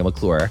Nathaniel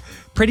McClure.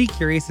 Pretty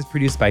Curious is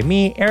produced by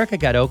me, Erica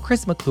Ghetto,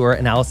 Chris McClure,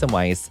 and Allison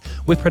Weiss,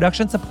 with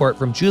production support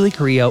from Julie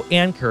Carrillo,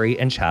 Ann Curry,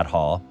 and Chad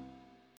Hall.